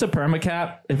handicapped. If it's a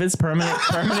permacap, if it's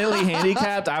permanently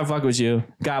handicapped, I'll fuck with you.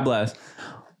 God bless.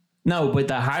 No, but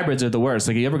the hybrids are the worst.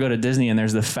 Like you ever go to Disney and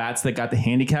there's the fats that got the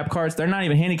handicap cards. They're not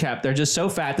even handicapped. They're just so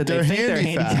fat that they think they're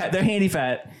handicapped. They're handy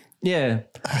fat. Yeah.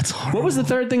 That's horrible. What was the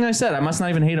third thing I said? I must not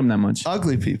even hate them that much.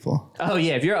 Ugly people. Oh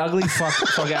yeah, if you're ugly,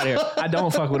 fuck out of here. I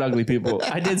don't fuck with ugly people.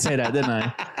 I did say that, didn't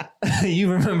I?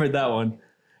 You remembered that one.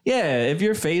 Yeah, if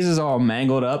your face is all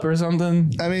mangled up or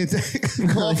something. I mean,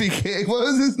 Coffee Cake. What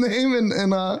was his name in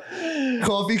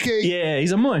Coffee Cake? Yeah,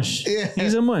 he's a mush. Yeah.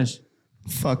 He's a mush.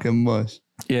 Fucking mush.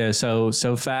 Yeah, so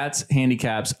fats,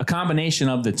 handicaps, a combination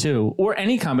of the 2, or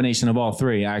any combination of all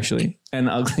 3, actually, and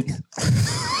ugly.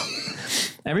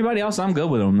 Everybody else, I'm good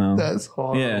with them, though. That's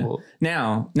horrible.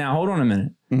 Yeah. Now, hold on a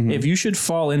minute. Mm-hmm. If you should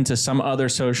fall into some other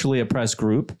socially oppressed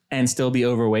group and still be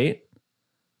overweight,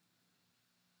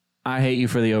 I hate you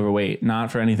for the overweight,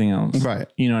 not for anything else. Right.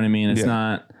 You know what I mean? It's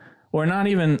not, or not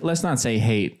even, let's not say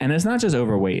hate. And it's not just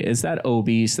overweight. It's that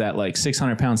obese, that like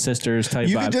 600-pound sisters type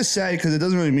You vibe. can just say, because it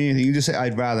doesn't really mean anything. You can just say,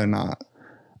 I'd rather not.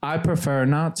 I prefer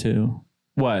not to.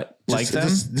 What? Like them?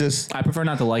 Just I prefer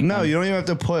not to like them. No, you don't even have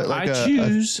to put like I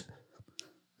choose.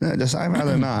 Just I'd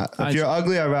rather not. If you're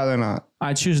ugly, I'd rather not.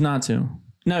 I choose not to.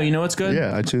 No, you know what's good?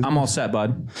 Yeah, I choose. I'm all set,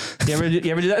 bud. You ever do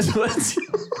that?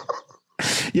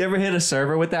 You ever hit a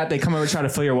server with that? They come over try to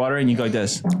fill your water and you go like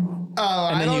this. Oh,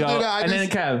 and then I don't do that. Then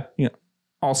Kev,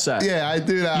 all set. Yeah, I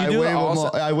do that.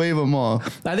 I wave them all.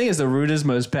 I think it's the rudest,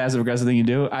 most passive aggressive thing you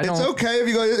do. It's okay if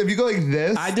you go like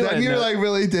this. I do then you're like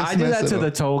really dismissive. I do that to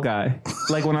the toll guy.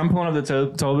 Like when I'm pulling up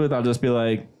the toll booth, I'll just be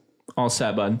like, all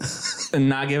set, bud, and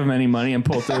not give him any money and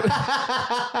pull through.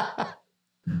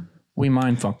 We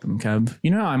mind fuck them, Kev.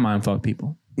 You know how I mind fuck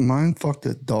people. Mind fuck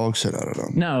the dog shit out of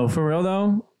them. No, for real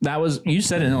though. You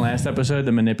said it in the last episode,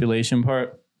 the manipulation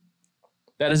part.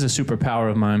 That is a superpower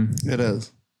of mine. It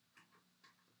is.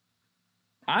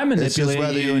 I It's just manipulated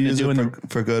whether you you into use doing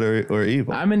it for good or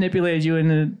evil. I manipulated you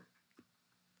into.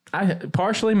 I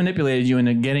partially manipulated you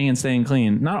into getting and staying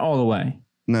clean. Not all the way.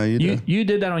 No, you did. You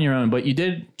did that on your own, but you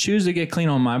did choose to get clean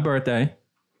on my birthday.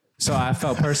 So I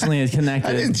felt personally connected.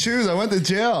 I didn't choose. I went to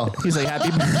jail. He's like happy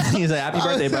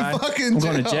birthday, in bye. fucking I'm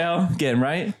going to jail. jail, getting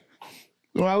right.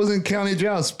 When I was in county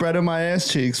jail, spreading my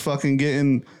ass cheeks, fucking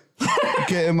getting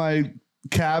my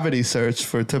cavity searched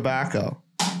for tobacco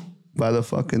by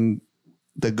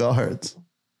the guards.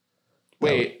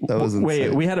 Wait, that was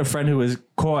insane. we had a friend who was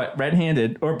caught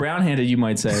red-handed or brown-handed, you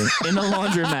might say, in the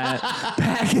laundromat,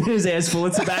 packing his ass full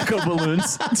of tobacco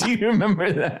balloons. Do you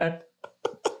remember that?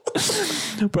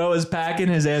 Bro was packing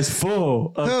his ass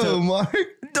full of Mark.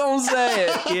 Don't say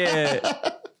it.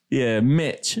 Yeah. Yeah,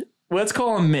 Mitch. Let's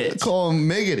call him Mitch. Call him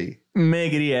Miggity.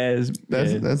 Miggity ass.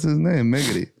 That's his name,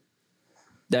 Miggity.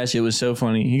 That shit was so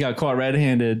funny. He got caught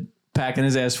red-handed packing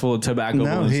his ass full of tobacco No,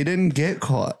 balloons. he didn't get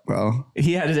caught, bro.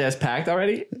 He had his ass packed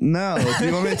already? No. Do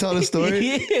you want me to tell the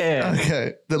story? Yeah.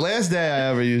 Okay. The last day I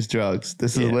ever used drugs.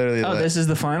 This is literally. Oh, this is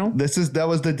the final? That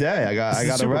was the day I got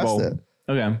Super Bowl. arrested.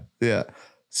 Okay. Yeah.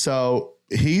 So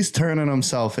he's turning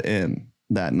himself in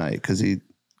that night because he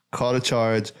caught a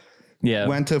charge. Yeah.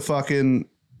 Went to fucking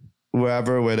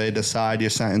wherever where they decide your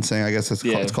sentencing. I guess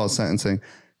it's called sentencing.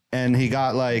 And he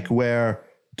got like where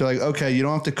they're like, okay, you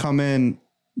don't have to come in.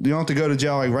 You don't have to go to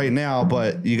jail like right now,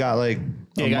 but you got like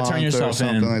you got to turn yourself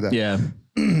something in. like that. Yeah.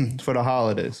 For the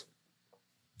holidays.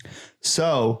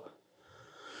 So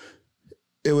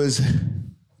it was,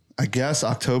 I guess,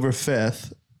 October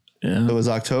 5th. Yeah. It was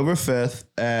October 5th,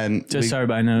 and Just so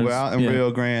everybody knows. we're out in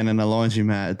Rio Grande in a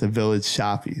laundromat at the Village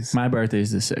Shoppies. My birthday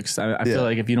is the 6th. I feel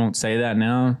like if you don't say that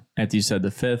now, after you said the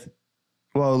 5th.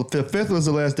 Well, the 5th was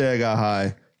the last day I got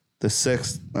high. The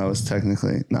 6th, I was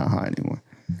technically not high anymore.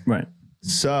 Right.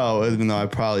 So, even though I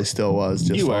probably still was,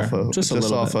 just You were. off of Just a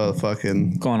little off bit. of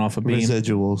fucking Going off a beam.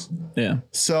 residuals. Yeah.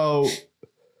 So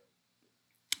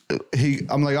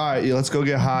I'm like, all right, let's go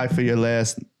get high for your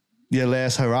last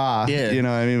hurrah. Yeah. You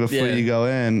know what I mean? Before you go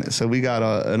in. So we got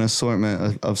an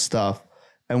assortment of stuff,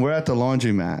 and we're at the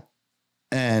laundromat,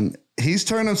 and he's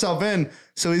turned himself in.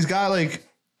 So he's got like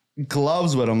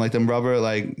gloves with him, like them rubber,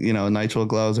 like, you know, nitrile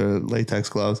gloves or latex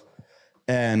gloves.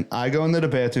 And I go into the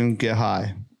bathroom, get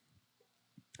high.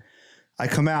 I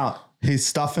come out, he's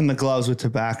stuffing the gloves with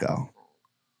tobacco.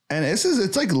 And it's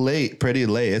like late, pretty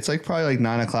late. It's like probably like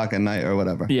 9 o'clock at night or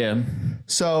whatever. Yeah.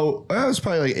 So it was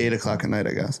probably like 8 o'clock at night,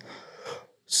 I guess.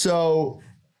 So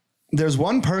there's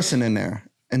one person in there,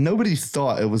 and nobody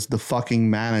thought it was the fucking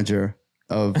manager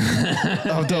of the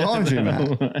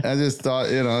laundromat. I just thought,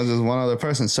 you know, it was just one other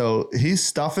person. So he's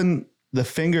stuffing the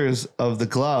fingers of the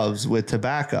gloves with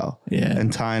tobacco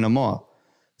and tying them off.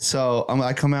 So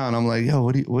I come out and I'm like, yo,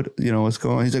 what's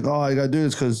going on? He's like, oh, I got to do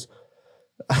this because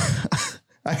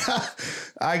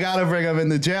I got to bring him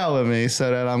into jail with me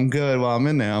so that I'm good while I'm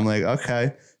in there. I'm like,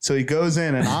 okay. So he goes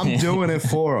in and I'm doing it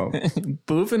for him.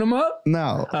 Boofing him up?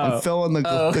 No, I'm filling the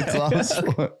gloves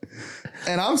for him.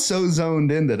 And I'm so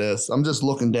zoned into this. I'm just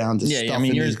looking down, just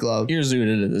stuffing these gloves. You're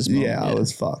zooted at this moment. Yeah, I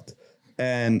was fucked.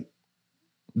 And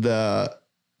the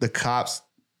cops,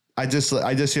 I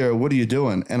just hear, what are you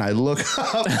doing? And I look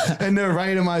up and they're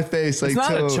right in my face. It's like,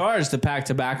 not a charge to pack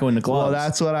tobacco in the gloves. Well,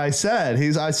 that's what I said.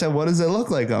 I said, what does it look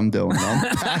like I'm doing?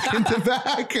 I'm packing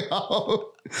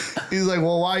tobacco. He's like,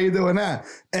 well, why are you doing that?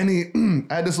 And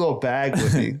I had this little bag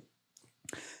with me.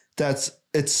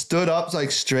 It stood up like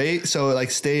straight. So it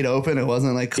like stayed open. It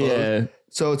wasn't like closed. Yeah.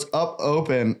 So it's up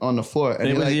open on the floor. And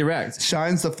it was like erect.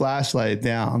 Shines the flashlight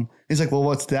down. He's like, well,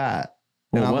 what's that?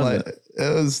 And I'm like,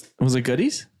 was it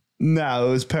goodies? No,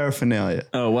 it was paraphernalia.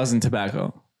 Oh, it wasn't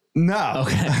tobacco. No.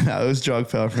 Okay. No, it was drug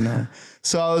paraphernalia.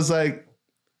 So I was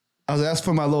asking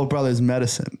for my little brother's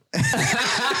medicine.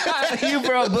 You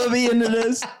brought Bubby into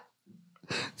this?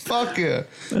 Fuck yeah.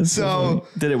 That's so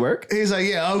did it work? He's like,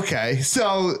 yeah, okay.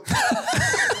 So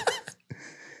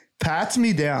pats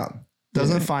me down.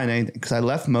 Doesn't find anything because I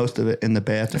left most of it in the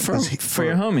bathroom. For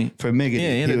your homie. For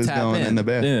Miggity. He was going in the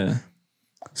bathroom. Yeah.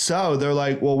 So they're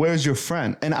like, well, where's your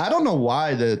friend? And I don't know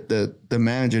why the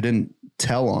manager didn't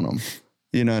tell on him.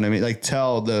 You know what I mean? Like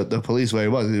tell the police where he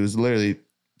was. He was literally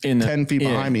 10 feet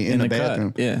behind me in the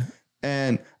bathroom. Yeah.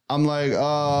 And I'm like,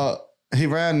 he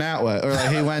ran that way. Or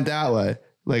like he went that way.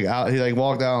 Like out, he like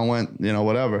walked out and went, you know,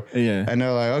 whatever. Yeah. And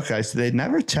they're like, okay. So they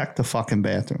never checked the fucking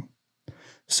bathroom.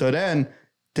 So then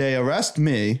they arrest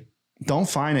me. Don't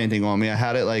find anything on me. I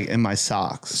had it like in my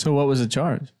socks. So what was the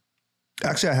charge?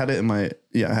 Actually, I had it in my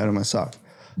socks.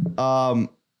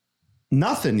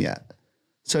 Nothing yet.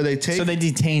 So they take. So they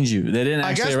detained you. They didn't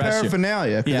I actually guess arrest you.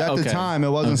 paraphernalia, because at the time it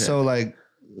wasn't so like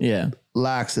Yeah.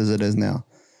 lax as it is now.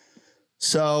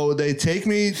 So they take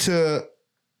me to,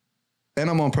 and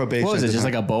I'm on probation. What was it? Just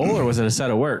like a bowl, or was it a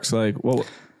set of works? Like what?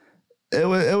 It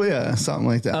was yeah, something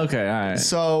like that. Okay, all right.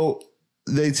 So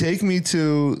they take me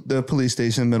to the police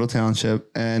station, Middle Township,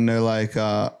 and they're like,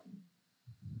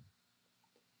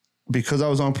 because I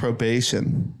was on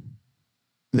probation,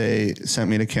 they sent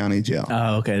me to county jail.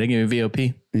 Oh, okay. They gave you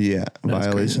VOP. Yeah,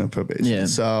 violation crazy. of probation. Yeah.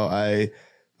 So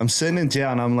I'm sitting in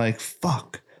jail and I'm like,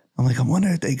 fuck. I'm like, I wonder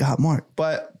if they got Mark.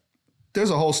 But there's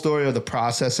a whole story of the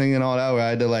processing and all that where I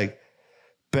had to like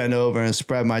bend over and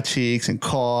spread my cheeks and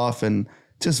cough and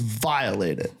just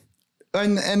violate it.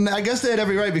 And I guess they had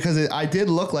every right because I did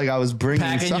look like I was bringing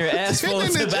Packing your ass full of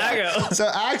in the jail. tobacco. So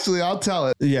actually, I'll tell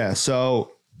it. Yeah.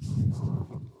 So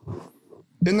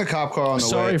in the cop car on the way.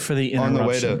 Sorry for the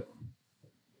interruption.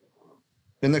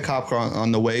 In the cop car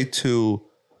on the way to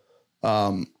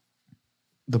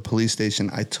the police station,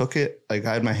 I took it, like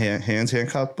I had my hands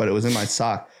handcuffed, but it was in my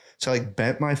sock. So I like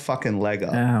bent my fucking leg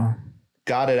up, Ow.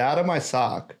 got it out of my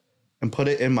sock and put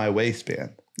it in my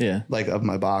waistband, Yeah. like of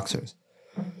my boxers.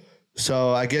 So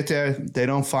I get there, they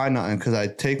don't find nothing because I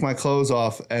take my clothes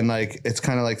off and like it's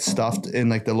kind of like stuffed in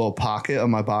like the little pocket of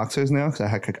my boxers now because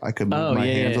I could move my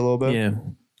hands a little bit. Yeah.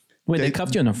 Wait, they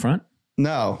cuffed you in the front?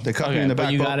 No, they cuffed me Okay, in the but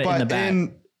back. you got it in the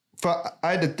back.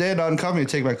 They had to uncuff me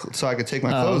to take so I could take my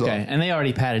Oh, clothes okay. off. And they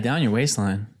already patted down your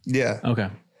waistline. Yeah. Okay.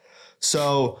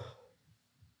 So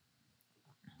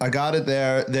I got it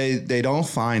there. They don't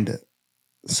find it.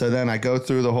 So then I go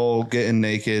through the whole getting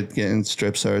naked, getting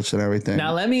strip searched and everything.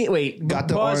 Now let me wait. Got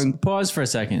the Pause for a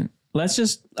second.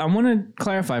 I want to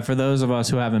clarify for those of us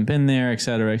who haven't been there, et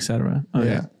cetera, et cetera. Okay.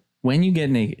 Yeah. When you get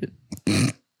naked,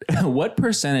 what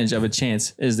percentage of a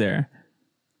chance is there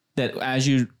that as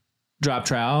you drop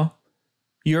trowel,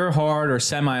 you're hard or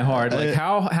semi-hard? Like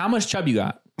how much chub you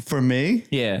got? For me,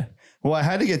 Yeah. well, I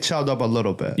had to get chubbed up a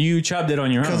little bit You chubbed it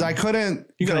on your own. because I couldn't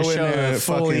You go gotta in show there a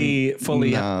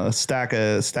fully. no, stack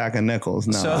of nickels.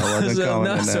 No, I wasn't going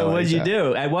in there. So like what'd you that.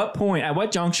 do? At what point? At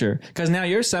what juncture? Because now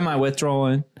you're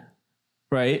semi-withdrawing,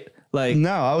 right? Like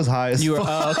No, I was high as you were. fuck.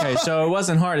 Oh, okay. So it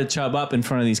wasn't hard to chub up in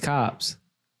front of these cops.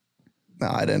 No,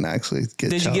 I didn't actually get.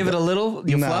 Did you chubbed give it a up. little?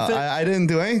 You No, fluff it. I didn't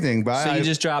do anything, but So you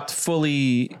just dropped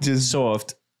fully Just-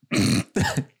 soft.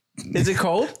 Is it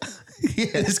cold? yeah.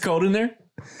 It's cold in there?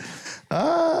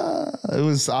 It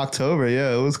was October.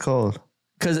 Yeah, it was cold.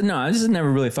 Because no, I just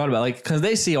never really thought about because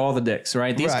they see all the dicks,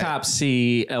 right? These Right. cops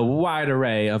see a wide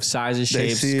array of sizes, They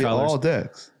shapes, see colors, all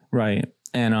dicks. right?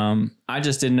 And I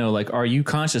just didn't know. Like, are you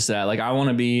conscious of that? Like, I want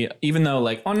to be, even though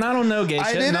like, I don't know gay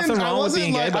shit. Nothing wrong with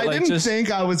being gay, but I like, didn't just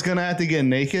think I was gonna have to get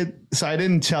naked, so I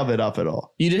didn't chub it up at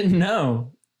all. you didn't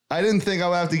know. I didn't think I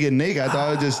would have to get naked. I thought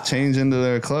I would just change into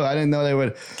their clothes. I didn't know they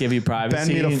would Give you bend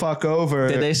privacy. me the fuck over.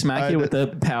 Did they smack you with the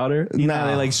powder? You know how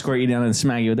they No. like squirt you down and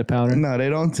smack you with the powder? No, they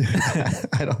don't do that.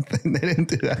 I don't think they didn't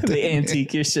do that. They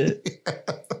antique your shit.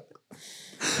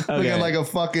 Looking like a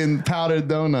fucking powdered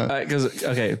donut.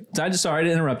 Okay, so I just sorry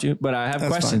to interrupt you, but I have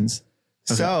questions.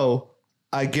 So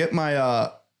I get my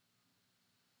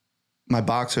my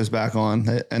boxers back on,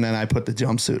 and then I put the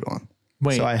jumpsuit on.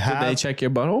 Wait, So I did they have- check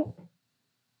your butthole?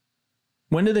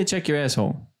 When did they check your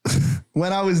asshole?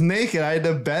 When I was naked, I had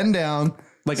to bend down,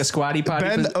 Like a squatty potty?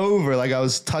 bend over, like I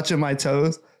was touching my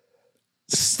toes.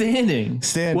 Standing.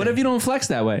 Standing. What if you don't flex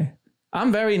that way?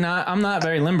 I'm not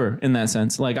very limber in that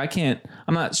sense. Like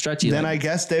I'm not stretchy. Then like, I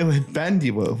guess they would bend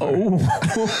you over. oh,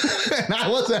 And I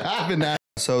wasn't having that.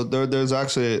 So there's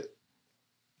actually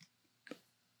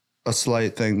a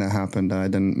slight thing that happened that I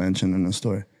didn't mention in the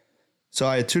story. So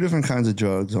I had two different kinds of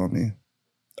drugs on me,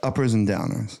 uppers and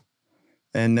downers.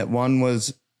 And that one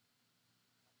was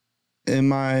in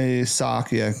my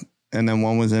sock, yeah, and then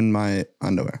one was in my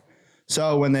underwear.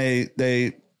 So when I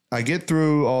get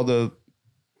through all the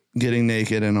getting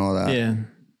naked and all that. yeah.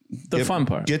 The fun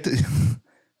part.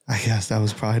 I guess that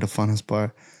was probably the funnest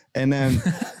part. And then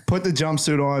put the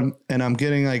jumpsuit on, and I'm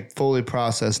getting like fully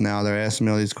processed now. They're asking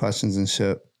me all these questions and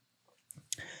shit.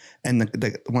 And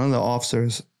one of the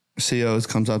officers, COs,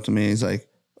 comes up to me. He's like,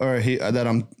 that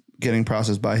I'm getting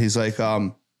processed by. He's like, hey,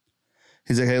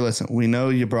 listen, we know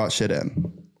you brought shit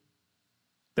in.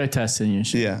 They're testing your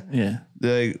shit. Yeah. Yeah.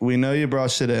 Like, we know you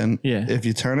brought shit in. Yeah. If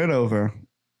you turn it over,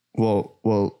 we'll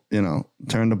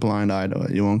turn the blind eye to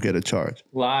it. You won't get a charge.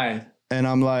 Lied. And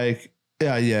I'm like,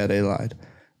 yeah, they lied.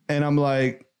 And I'm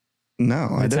like, no,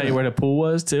 I I tell you didn't. where the pool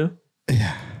was too.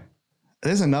 Yeah.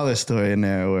 There's another story in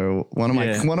there where one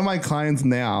of my clients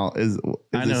now is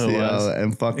I a know who it was. CO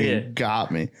and fucking Yeah.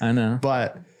 got me. I know.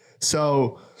 But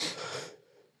so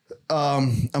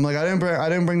I'm like, I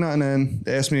didn't bring nothing in.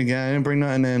 They asked me again. I didn't bring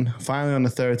nothing in. Finally, on the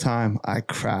third time, I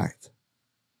cracked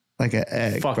like an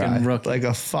egg. Fucking rookie. Like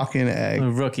a fucking egg. A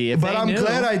rookie. But I'm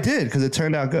glad I did because it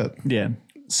turned out good. Yeah.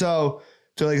 So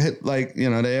they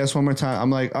asked one more time. I'm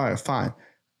like, all right, fine.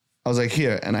 I was like,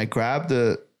 here, and I grabbed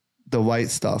the white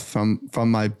stuff from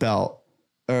my belt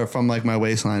or from like my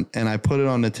waistline, and I put it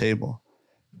on the table.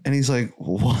 And he's like,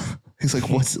 what? He's like,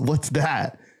 what's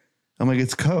that? I'm like,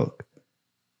 it's Coke.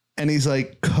 And he's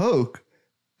like, Coke?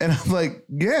 And I'm like,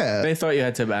 yeah. They thought you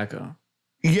had tobacco.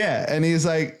 Yeah. And he's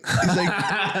like,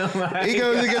 he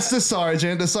goes against the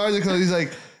sergeant. The sergeant comes,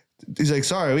 he's like,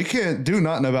 sorry, we can't do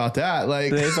nothing about that.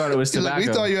 Like, they thought it was tobacco. Like,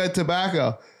 we thought you had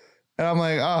tobacco. And I'm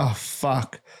like, oh,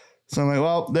 fuck. So I'm like,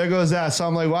 well, there goes that. So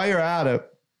I'm like, while you're at it,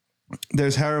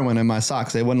 there's heroin in my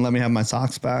socks. They wouldn't let me have my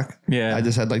socks back. Yeah. I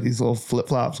just had like these little flip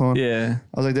flops on. Yeah.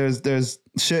 I was like, there's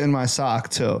shit in my sock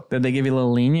too. Did they give you a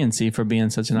little leniency for being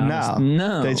such an honest?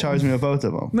 No. They charged me with both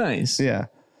of them. Nice. Yeah.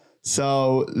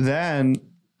 So then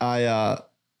I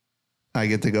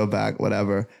get to go back,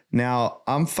 whatever. Now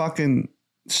I'm fucking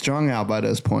strung out by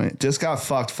this point. Just got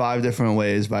fucked 5 different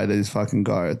ways by these fucking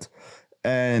guards.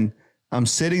 And I'm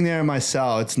sitting there in my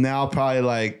cell. It's now probably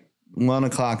like 1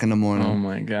 o'clock in the morning. Oh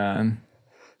my God.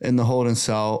 In the holding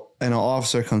cell, and an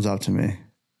officer comes up to me.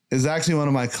 It's actually one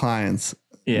of my clients.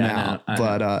 Yeah, now,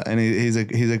 I know. And he's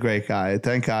a great guy.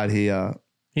 Thank God he's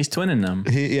twinning them.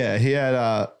 He had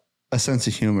a sense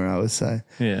of humor, I would say.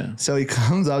 Yeah. So he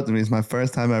comes up to me. It's my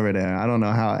first time ever there. I don't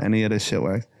know how any of this shit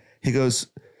works. He goes,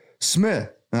 Smith,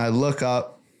 and I look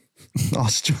up, all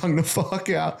strung the fuck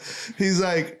out. He's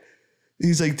like, do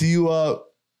you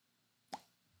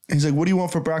He's like, what do you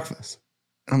want for breakfast?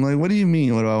 I'm like, what do you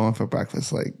mean? What do I want for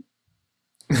breakfast? Like,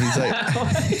 he's like,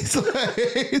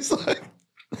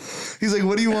 he's like,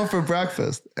 what do you want for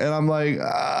breakfast? And I'm like,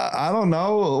 I don't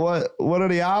know. What are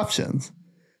the options?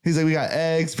 He's like, we got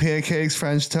eggs, pancakes,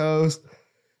 French toast.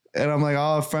 And I'm like,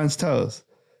 oh, French toast.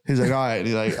 He's like, all right.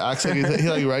 He like acts like he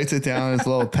like writes it down on his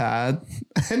little pad.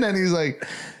 And then he's like,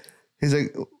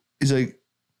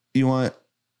 you want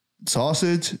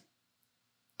sausage?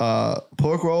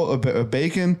 Pork roll or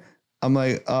bacon? I'm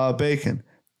like, bacon.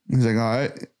 He's like, all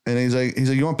right. And he's like,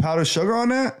 you want powdered sugar on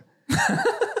that?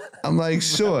 I'm like,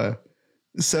 sure.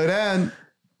 So then,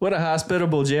 what a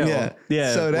hospitable jail.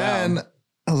 Yeah. So then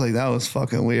I was like, that was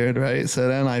fucking weird, right? So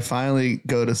then I finally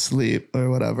go to sleep or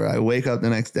whatever. I wake up the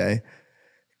next day,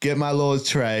 get my little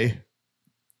tray,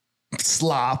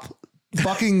 slop,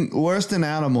 fucking worse than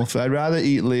animal food. I'd rather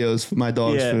eat Leo's, my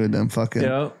dog's food, than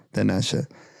fucking than that shit.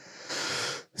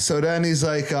 So then he's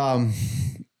like,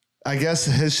 I guess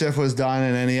his shift was done,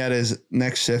 and then he had his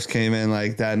next shift came in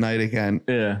like that night again.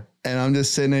 Yeah. And I'm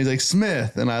just sitting there, he's like,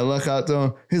 Smith. And I look out to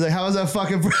him. He's like, how was that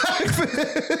fucking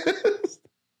breakfast?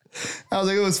 I was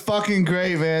like, it was fucking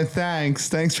great, man. Thanks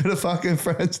for the fucking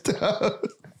French toast.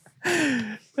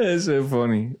 That's so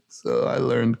funny. So I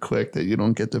learned quick that you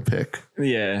don't get to pick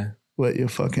what you're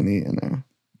fucking eating there.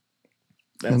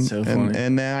 That's so funny.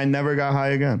 And then I never got high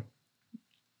again.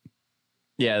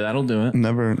 Yeah, that'll do it.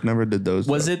 Never did those.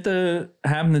 Was it the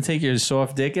having to take your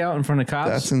soft dick out in front of cops?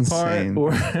 That's insane.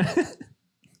 Part, or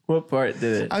what part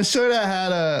did it? I'm sure that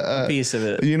had a piece of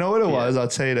it. You know what it was? I'll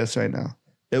tell you this right now.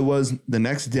 It was the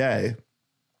next day.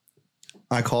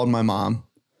 I called my mom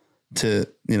to,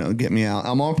 get me out.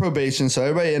 I'm on probation, so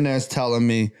everybody in there is telling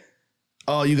me,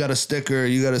 "Oh, you got a sticker.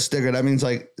 You got a sticker." That means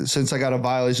like since I got a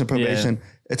violation of probation,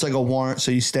 it's like a warrant,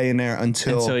 so you stay in there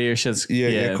until your shit's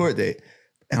your court date.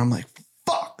 And I'm like,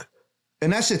 fuck.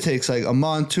 And that shit takes like a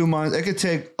month, 2 months. It could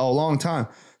take a long time.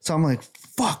 So I'm like,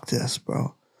 fuck this,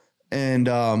 bro. And,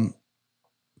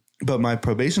 but my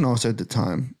probation officer at the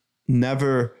time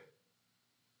never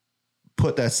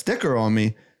put that sticker on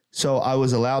me. So I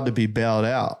was allowed to be bailed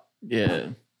out. Yeah.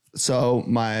 So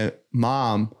my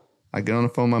mom, I get on the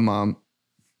phone with my mom.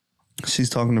 She's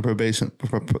talking to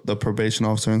the probation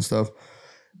officer and stuff.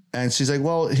 And she's like,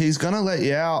 well, he's going to let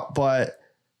you out, but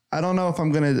I don't know if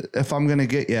I'm gonna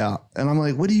get you out. And I'm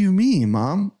like, what do you mean,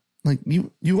 Mom? Like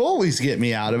you always get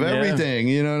me out of everything.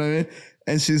 You know what I mean?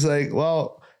 And she's like,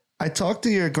 well, I talked to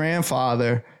your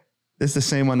grandfather. It's the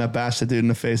same one that bashed the dude in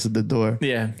the face at the door.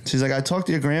 Yeah. She's like, I talked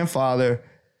to your grandfather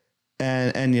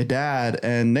and your dad,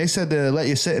 and they said to let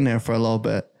you sit in there for a little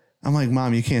bit. I'm like,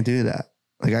 Mom, you can't do that.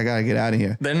 Like, I gotta get out of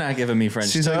here. They're not giving me French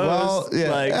toast. She's like, well,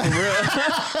 yeah. Like, for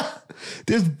real.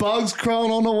 There's bugs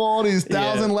crawling on the wall, these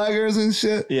 1,000-leggers and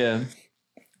shit. Yeah.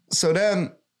 So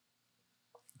then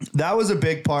that was a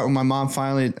big part when my mom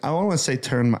finally, I don't want to say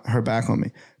turned her back on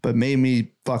me, but made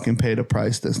me fucking pay the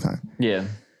price this time. Yeah.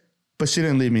 But she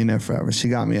didn't leave me in there forever. She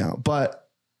got me out. But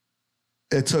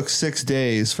it took 6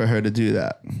 days for her to do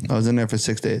that. I was in there for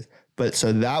 6 days. But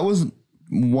so that was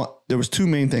one. There was two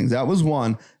main things. That was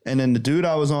one. And then the dude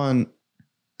I was on,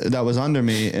 that was under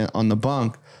me on the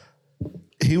bunk,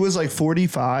 he was like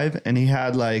 45 and he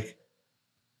had like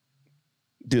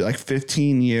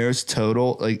 15 years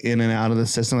total, like in and out of the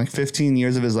system, like 15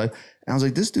 years of his life. And I was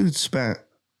like, this dude spent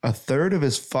a third of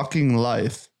his fucking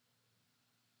life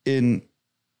in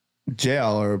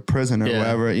jail or prison or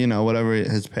whatever, whatever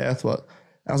his path was.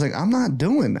 I was like, I'm not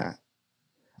doing that.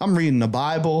 I'm reading the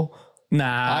Bible.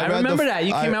 Nah, I remember that.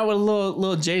 You came out with a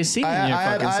little JC in your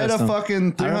fucking I had system. a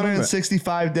fucking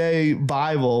 365 day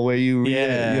Bible where you read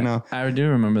it, I do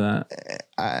remember that.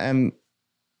 And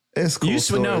it's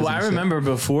cool. I remember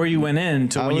before you went in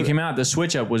to when you came out, the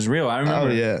switch up was real. I remember.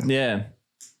 Oh, yeah. Yeah.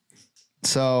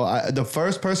 So the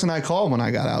first person I called when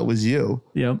I got out was you.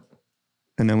 Yep.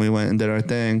 And then we went and did our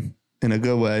thing in a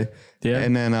good way. Yeah.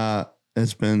 And then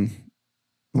it's been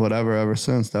whatever ever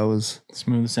since. That was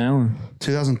smooth sailing.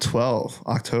 2012,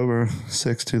 October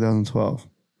 6, 2012.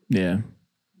 Yeah.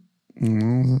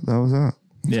 That was it.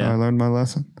 That's how I learned my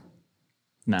lesson.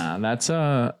 Nah, that's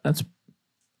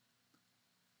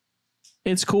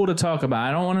it's cool to talk about.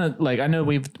 I don't want to I know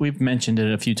we've mentioned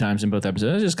it a few times in both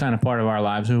episodes. It's just kind of part of our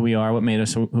lives, who we are, what made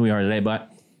us who we are today.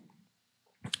 But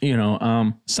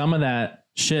some of that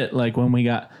shit, like when we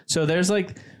got, so there's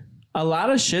like a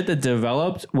lot of shit that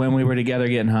developed when we were together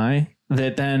getting high,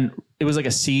 that then it was like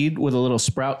a seed with a little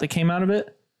sprout that came out of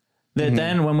it, that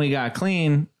then when we got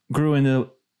clean grew into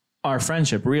our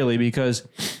friendship, really, because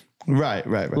right.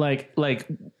 Like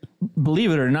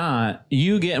believe it or not,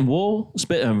 you getting wool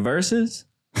spitting verses,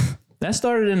 that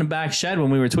started in the back shed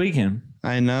when we were tweaking.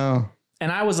 I know.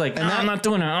 And I was like, I'm not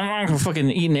doing it. I'm not fucking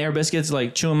eating air biscuits,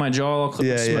 like chewing my jaw,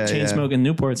 chain smoking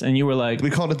Newports. And you were like, we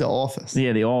called it the office.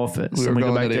 Yeah, the office. We were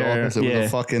going to the office. It was a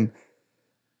fucking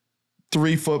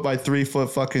 3 foot by 3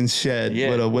 foot fucking shed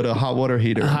with a hot water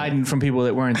heater. Hiding from people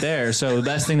that weren't there. So the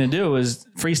best thing to do was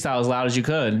freestyle as loud as you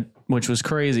could, which was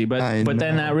crazy. But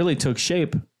then that really took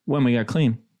shape when we got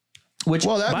clean.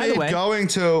 That made going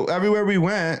to everywhere we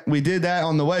went, we did that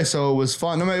on the way, so it was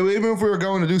fun. No matter, even if we were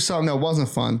going to do something that wasn't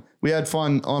fun, we had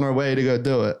fun on our way to go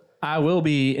do it. I will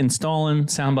be installing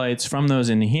sound bites from those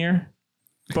in here.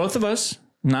 Both of us,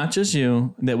 not just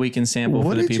you, that we can sample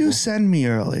for the people. What did you send me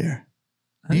earlier?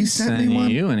 You sent me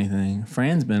one? You anything.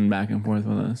 Fran's been back and forth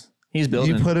with us. He's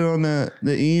building. You put it on the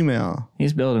email.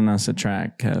 He's building us a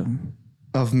track, Kev.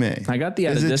 Of me. I got the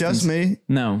out of distance. Is it just me?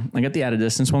 No, I got the out of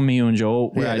distance one, me, you, and Joel,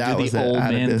 where I do the old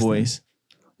man voice.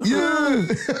 Yeah.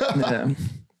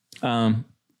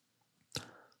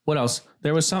 What else?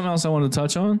 There was something else I wanted to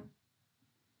touch on,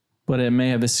 but it may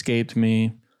have escaped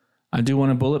me. I do want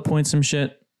to bullet point some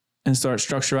shit and start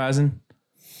structurizing,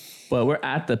 but we're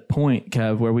at the point,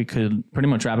 Kev, where we could pretty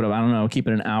much wrap it up. I don't know, keep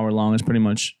it an hour long is pretty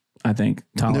much, I think,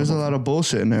 tolerable. There's a lot of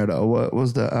bullshit in there, though.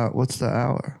 What's the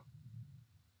hour?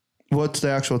 What's the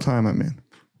actual time, I mean?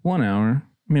 1 hour.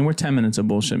 I mean, we're 10 minutes of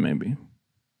bullshit, maybe.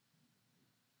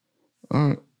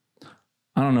 I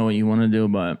don't know what you want to do,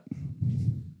 but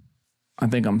I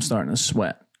think I'm starting to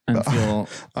sweat and feel...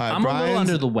 I'm a little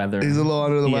under the weather. He's a little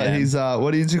under the weather. He's,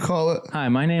 what did you call it? Hi,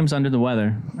 my name's Under the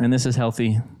Weather, and this is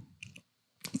Healthy.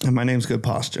 And my name's Good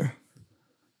Posture.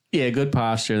 Yeah, Good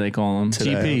Posture, they call him.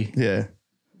 Today. GP. Yeah.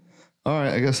 All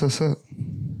right, I guess that's it.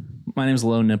 My name's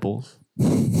Low Nipples.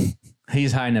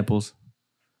 He's High Nipples.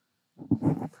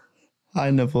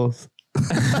 High Nipples.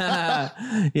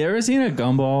 You ever seen a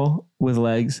gumball with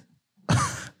legs?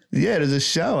 Yeah, there's a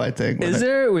show, I think. Is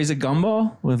there? He's a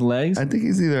gumball with legs? I think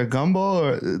he's either a gumball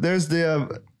or there's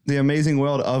the Amazing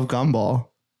World of Gumball.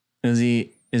 Is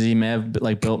he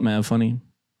built mad funny?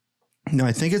 No,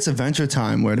 I think it's Adventure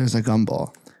Time where there's a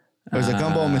gumball. There's a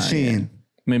gumball machine. Yeah.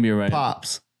 Maybe you're right.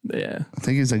 Pops. Yeah. I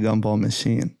think he's a gumball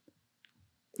machine.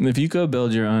 If you could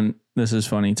build your own, this is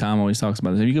funny, Tom always talks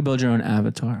about this. If you could build your own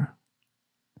avatar,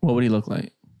 what would he look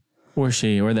like? Or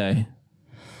she, or they?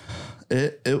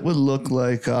 It would look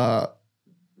like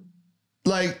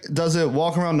does it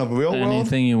walk around the real world?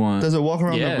 Anything you want. Does it walk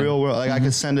around the real world? Like I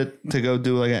could send it to go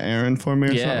do like an errand for me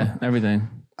or something? Yeah, everything.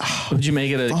 Would you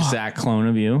make it an exact clone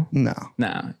of you? No.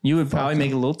 Nah. You would probably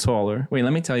make it a little taller. Wait,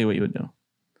 let me tell you what you would do.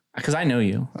 Because I know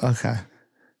you. Okay.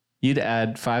 You'd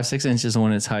add 5-6 inches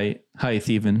on its height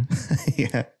even.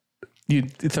 Yeah.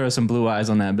 You'd throw some blue eyes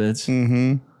on that bitch.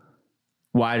 Mm-hmm.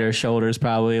 Wider shoulders,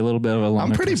 probably a little bit of a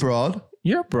longer. I'm pretty broad.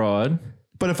 You're broad.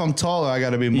 But if I'm taller, I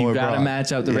got to be more You got to broad.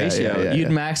 match up the ratio. You'd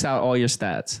max out all your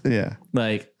stats. Yeah.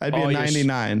 Like I'd be a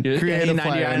 99. Creative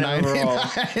player,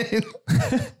 99.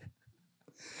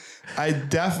 I'd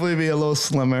definitely be a little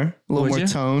slimmer, a little more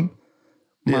tone.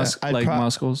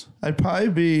 Muscles. I'd probably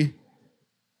be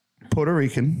Puerto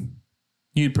Rican.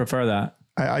 You'd prefer that.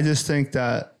 I just think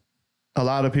that a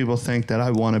lot of people think that I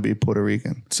want to be Puerto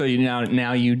Rican. So you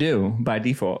now you do by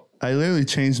default. I literally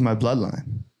changed my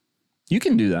bloodline. You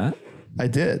can do that. I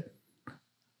did.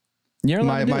 You're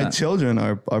allowed to do My that. children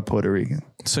are Puerto Rican.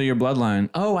 So your bloodline.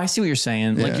 Oh, I see what you're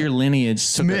saying. Like Yeah. your lineage.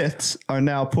 Smiths are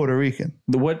now Puerto Rican.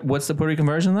 What's the Puerto Rican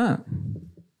version of that?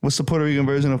 What's the Puerto Rican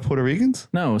version of Puerto Ricans?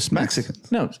 No, Smiths.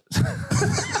 Mexicans. No.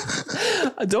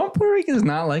 Don't Puerto Ricans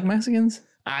not like Mexicans?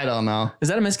 I don't know. Is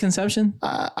that a misconception?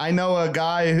 I know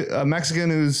a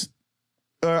Mexican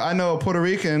I know a Puerto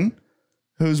Rican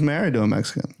who's married to a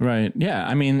Mexican. Right. Yeah.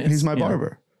 I mean, He's my yeah.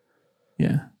 barber.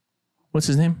 Yeah. What's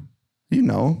his name? You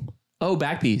know him. Oh,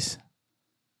 Backpiece.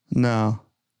 No.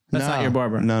 That's not your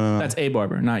barber. No. That's a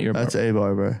barber, not your That's barber. a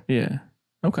barber. Yeah.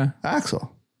 Okay.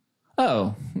 Axel.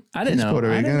 Oh, I didn't He's know. Puerto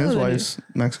I Rican. didn't know His that wife's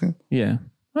Mexican. Yeah.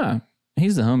 Well,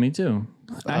 he's the homie too.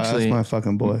 Actually, that's my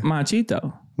fucking boy.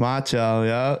 Machito. Macho,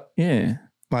 yeah. Yeah.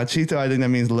 Machito, I think that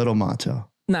means little macho.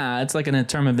 Nah, it's like a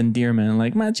term of endearment,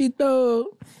 like Machito.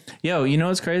 Yo, you know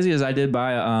what's crazy is I did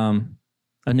buy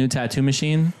a new tattoo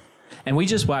machine, and we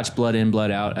just watched Blood In,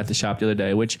 Blood Out at the shop the other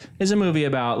day, which is a movie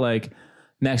about like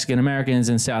Mexican Americans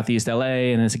in Southeast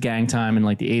LA, and it's a gang time in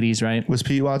like the 80s, right? Was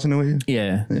Pete watching it with you?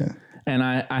 Yeah. Yeah. And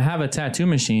I have a tattoo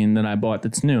machine that I bought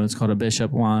that's new. It's called a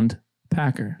Bishop Wand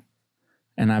Packer.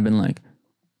 And I've been like,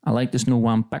 I like this new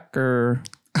Wand Packer.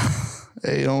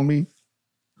 Hey, homie.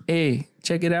 Hey,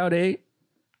 check it out, eh?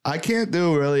 I can't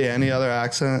do really any other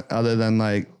accent other than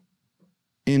like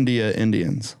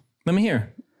Indians. Let me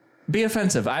hear. Be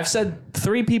offensive. I've said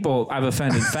 3 people I've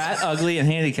offended. Fat, ugly, and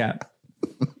handicapped.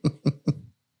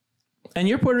 And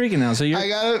you're Puerto Rican now, so you're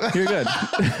good.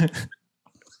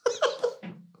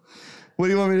 What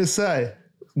do you want me to say?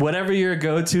 Whatever your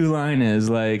go-to line is,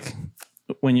 like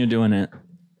when you're doing it.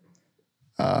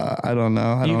 I don't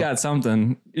know. You got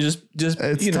something. You just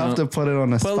It's you tough know, to put it on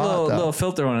the put spot. a though. little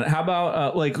filter on it. How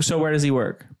about so where does he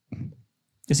work?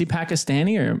 Is he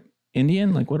Pakistani or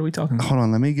Indian? Like, what are we talking about? Hold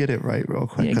on, let me get it right real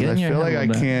quick Yeah, because get in I your feel head like a I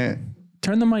little bit. can't.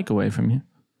 Turn the mic away from you.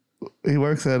 He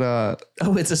works at Oh,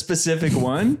 it's a specific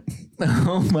one?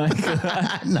 Oh my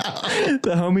God. no,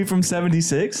 The homie from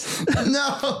 76?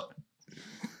 no.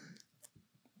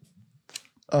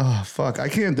 Oh fuck! I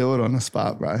can't do it on the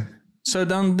spot, bro. So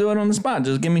don't do it on the spot.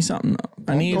 Just give me something.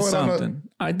 I need do it on something.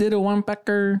 I did a one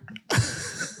packer.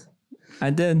 I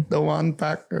did. The one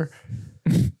packer.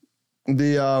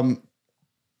 I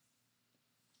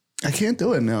can't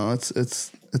do it now. It's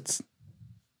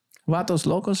Vatos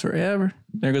locos forever.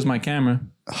 There goes my camera.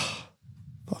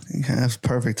 fucking that's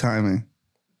perfect timing.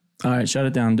 All right, shut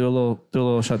it down. Do a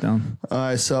little shutdown. All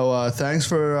right, so thanks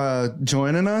for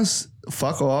joining us.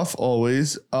 Fuck off,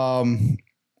 always.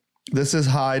 This is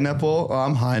high nipple. Oh,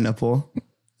 I'm high nipple,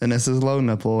 and this is low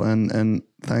nipple. And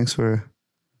thanks for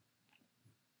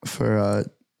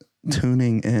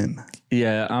tuning in.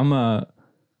 Yeah,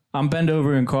 I'm bend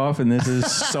over and cough, and this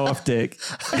is soft dick.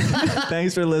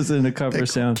 Thanks for listening to Cover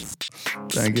Sound.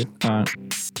 Thank you. All right.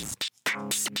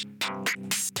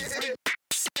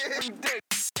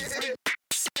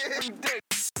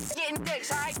 Getting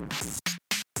dicks, alright?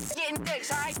 Getting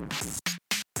dicks, alright?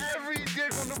 Every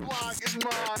dick on the block is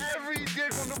mine. Every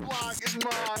dick on the block is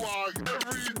mine. Block.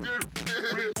 Every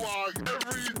dick. Block.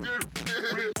 Every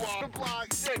dick. Block. The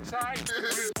block 6, alright?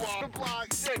 Block. The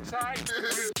block 6, alright?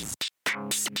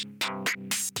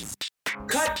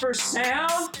 Cut for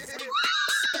sound.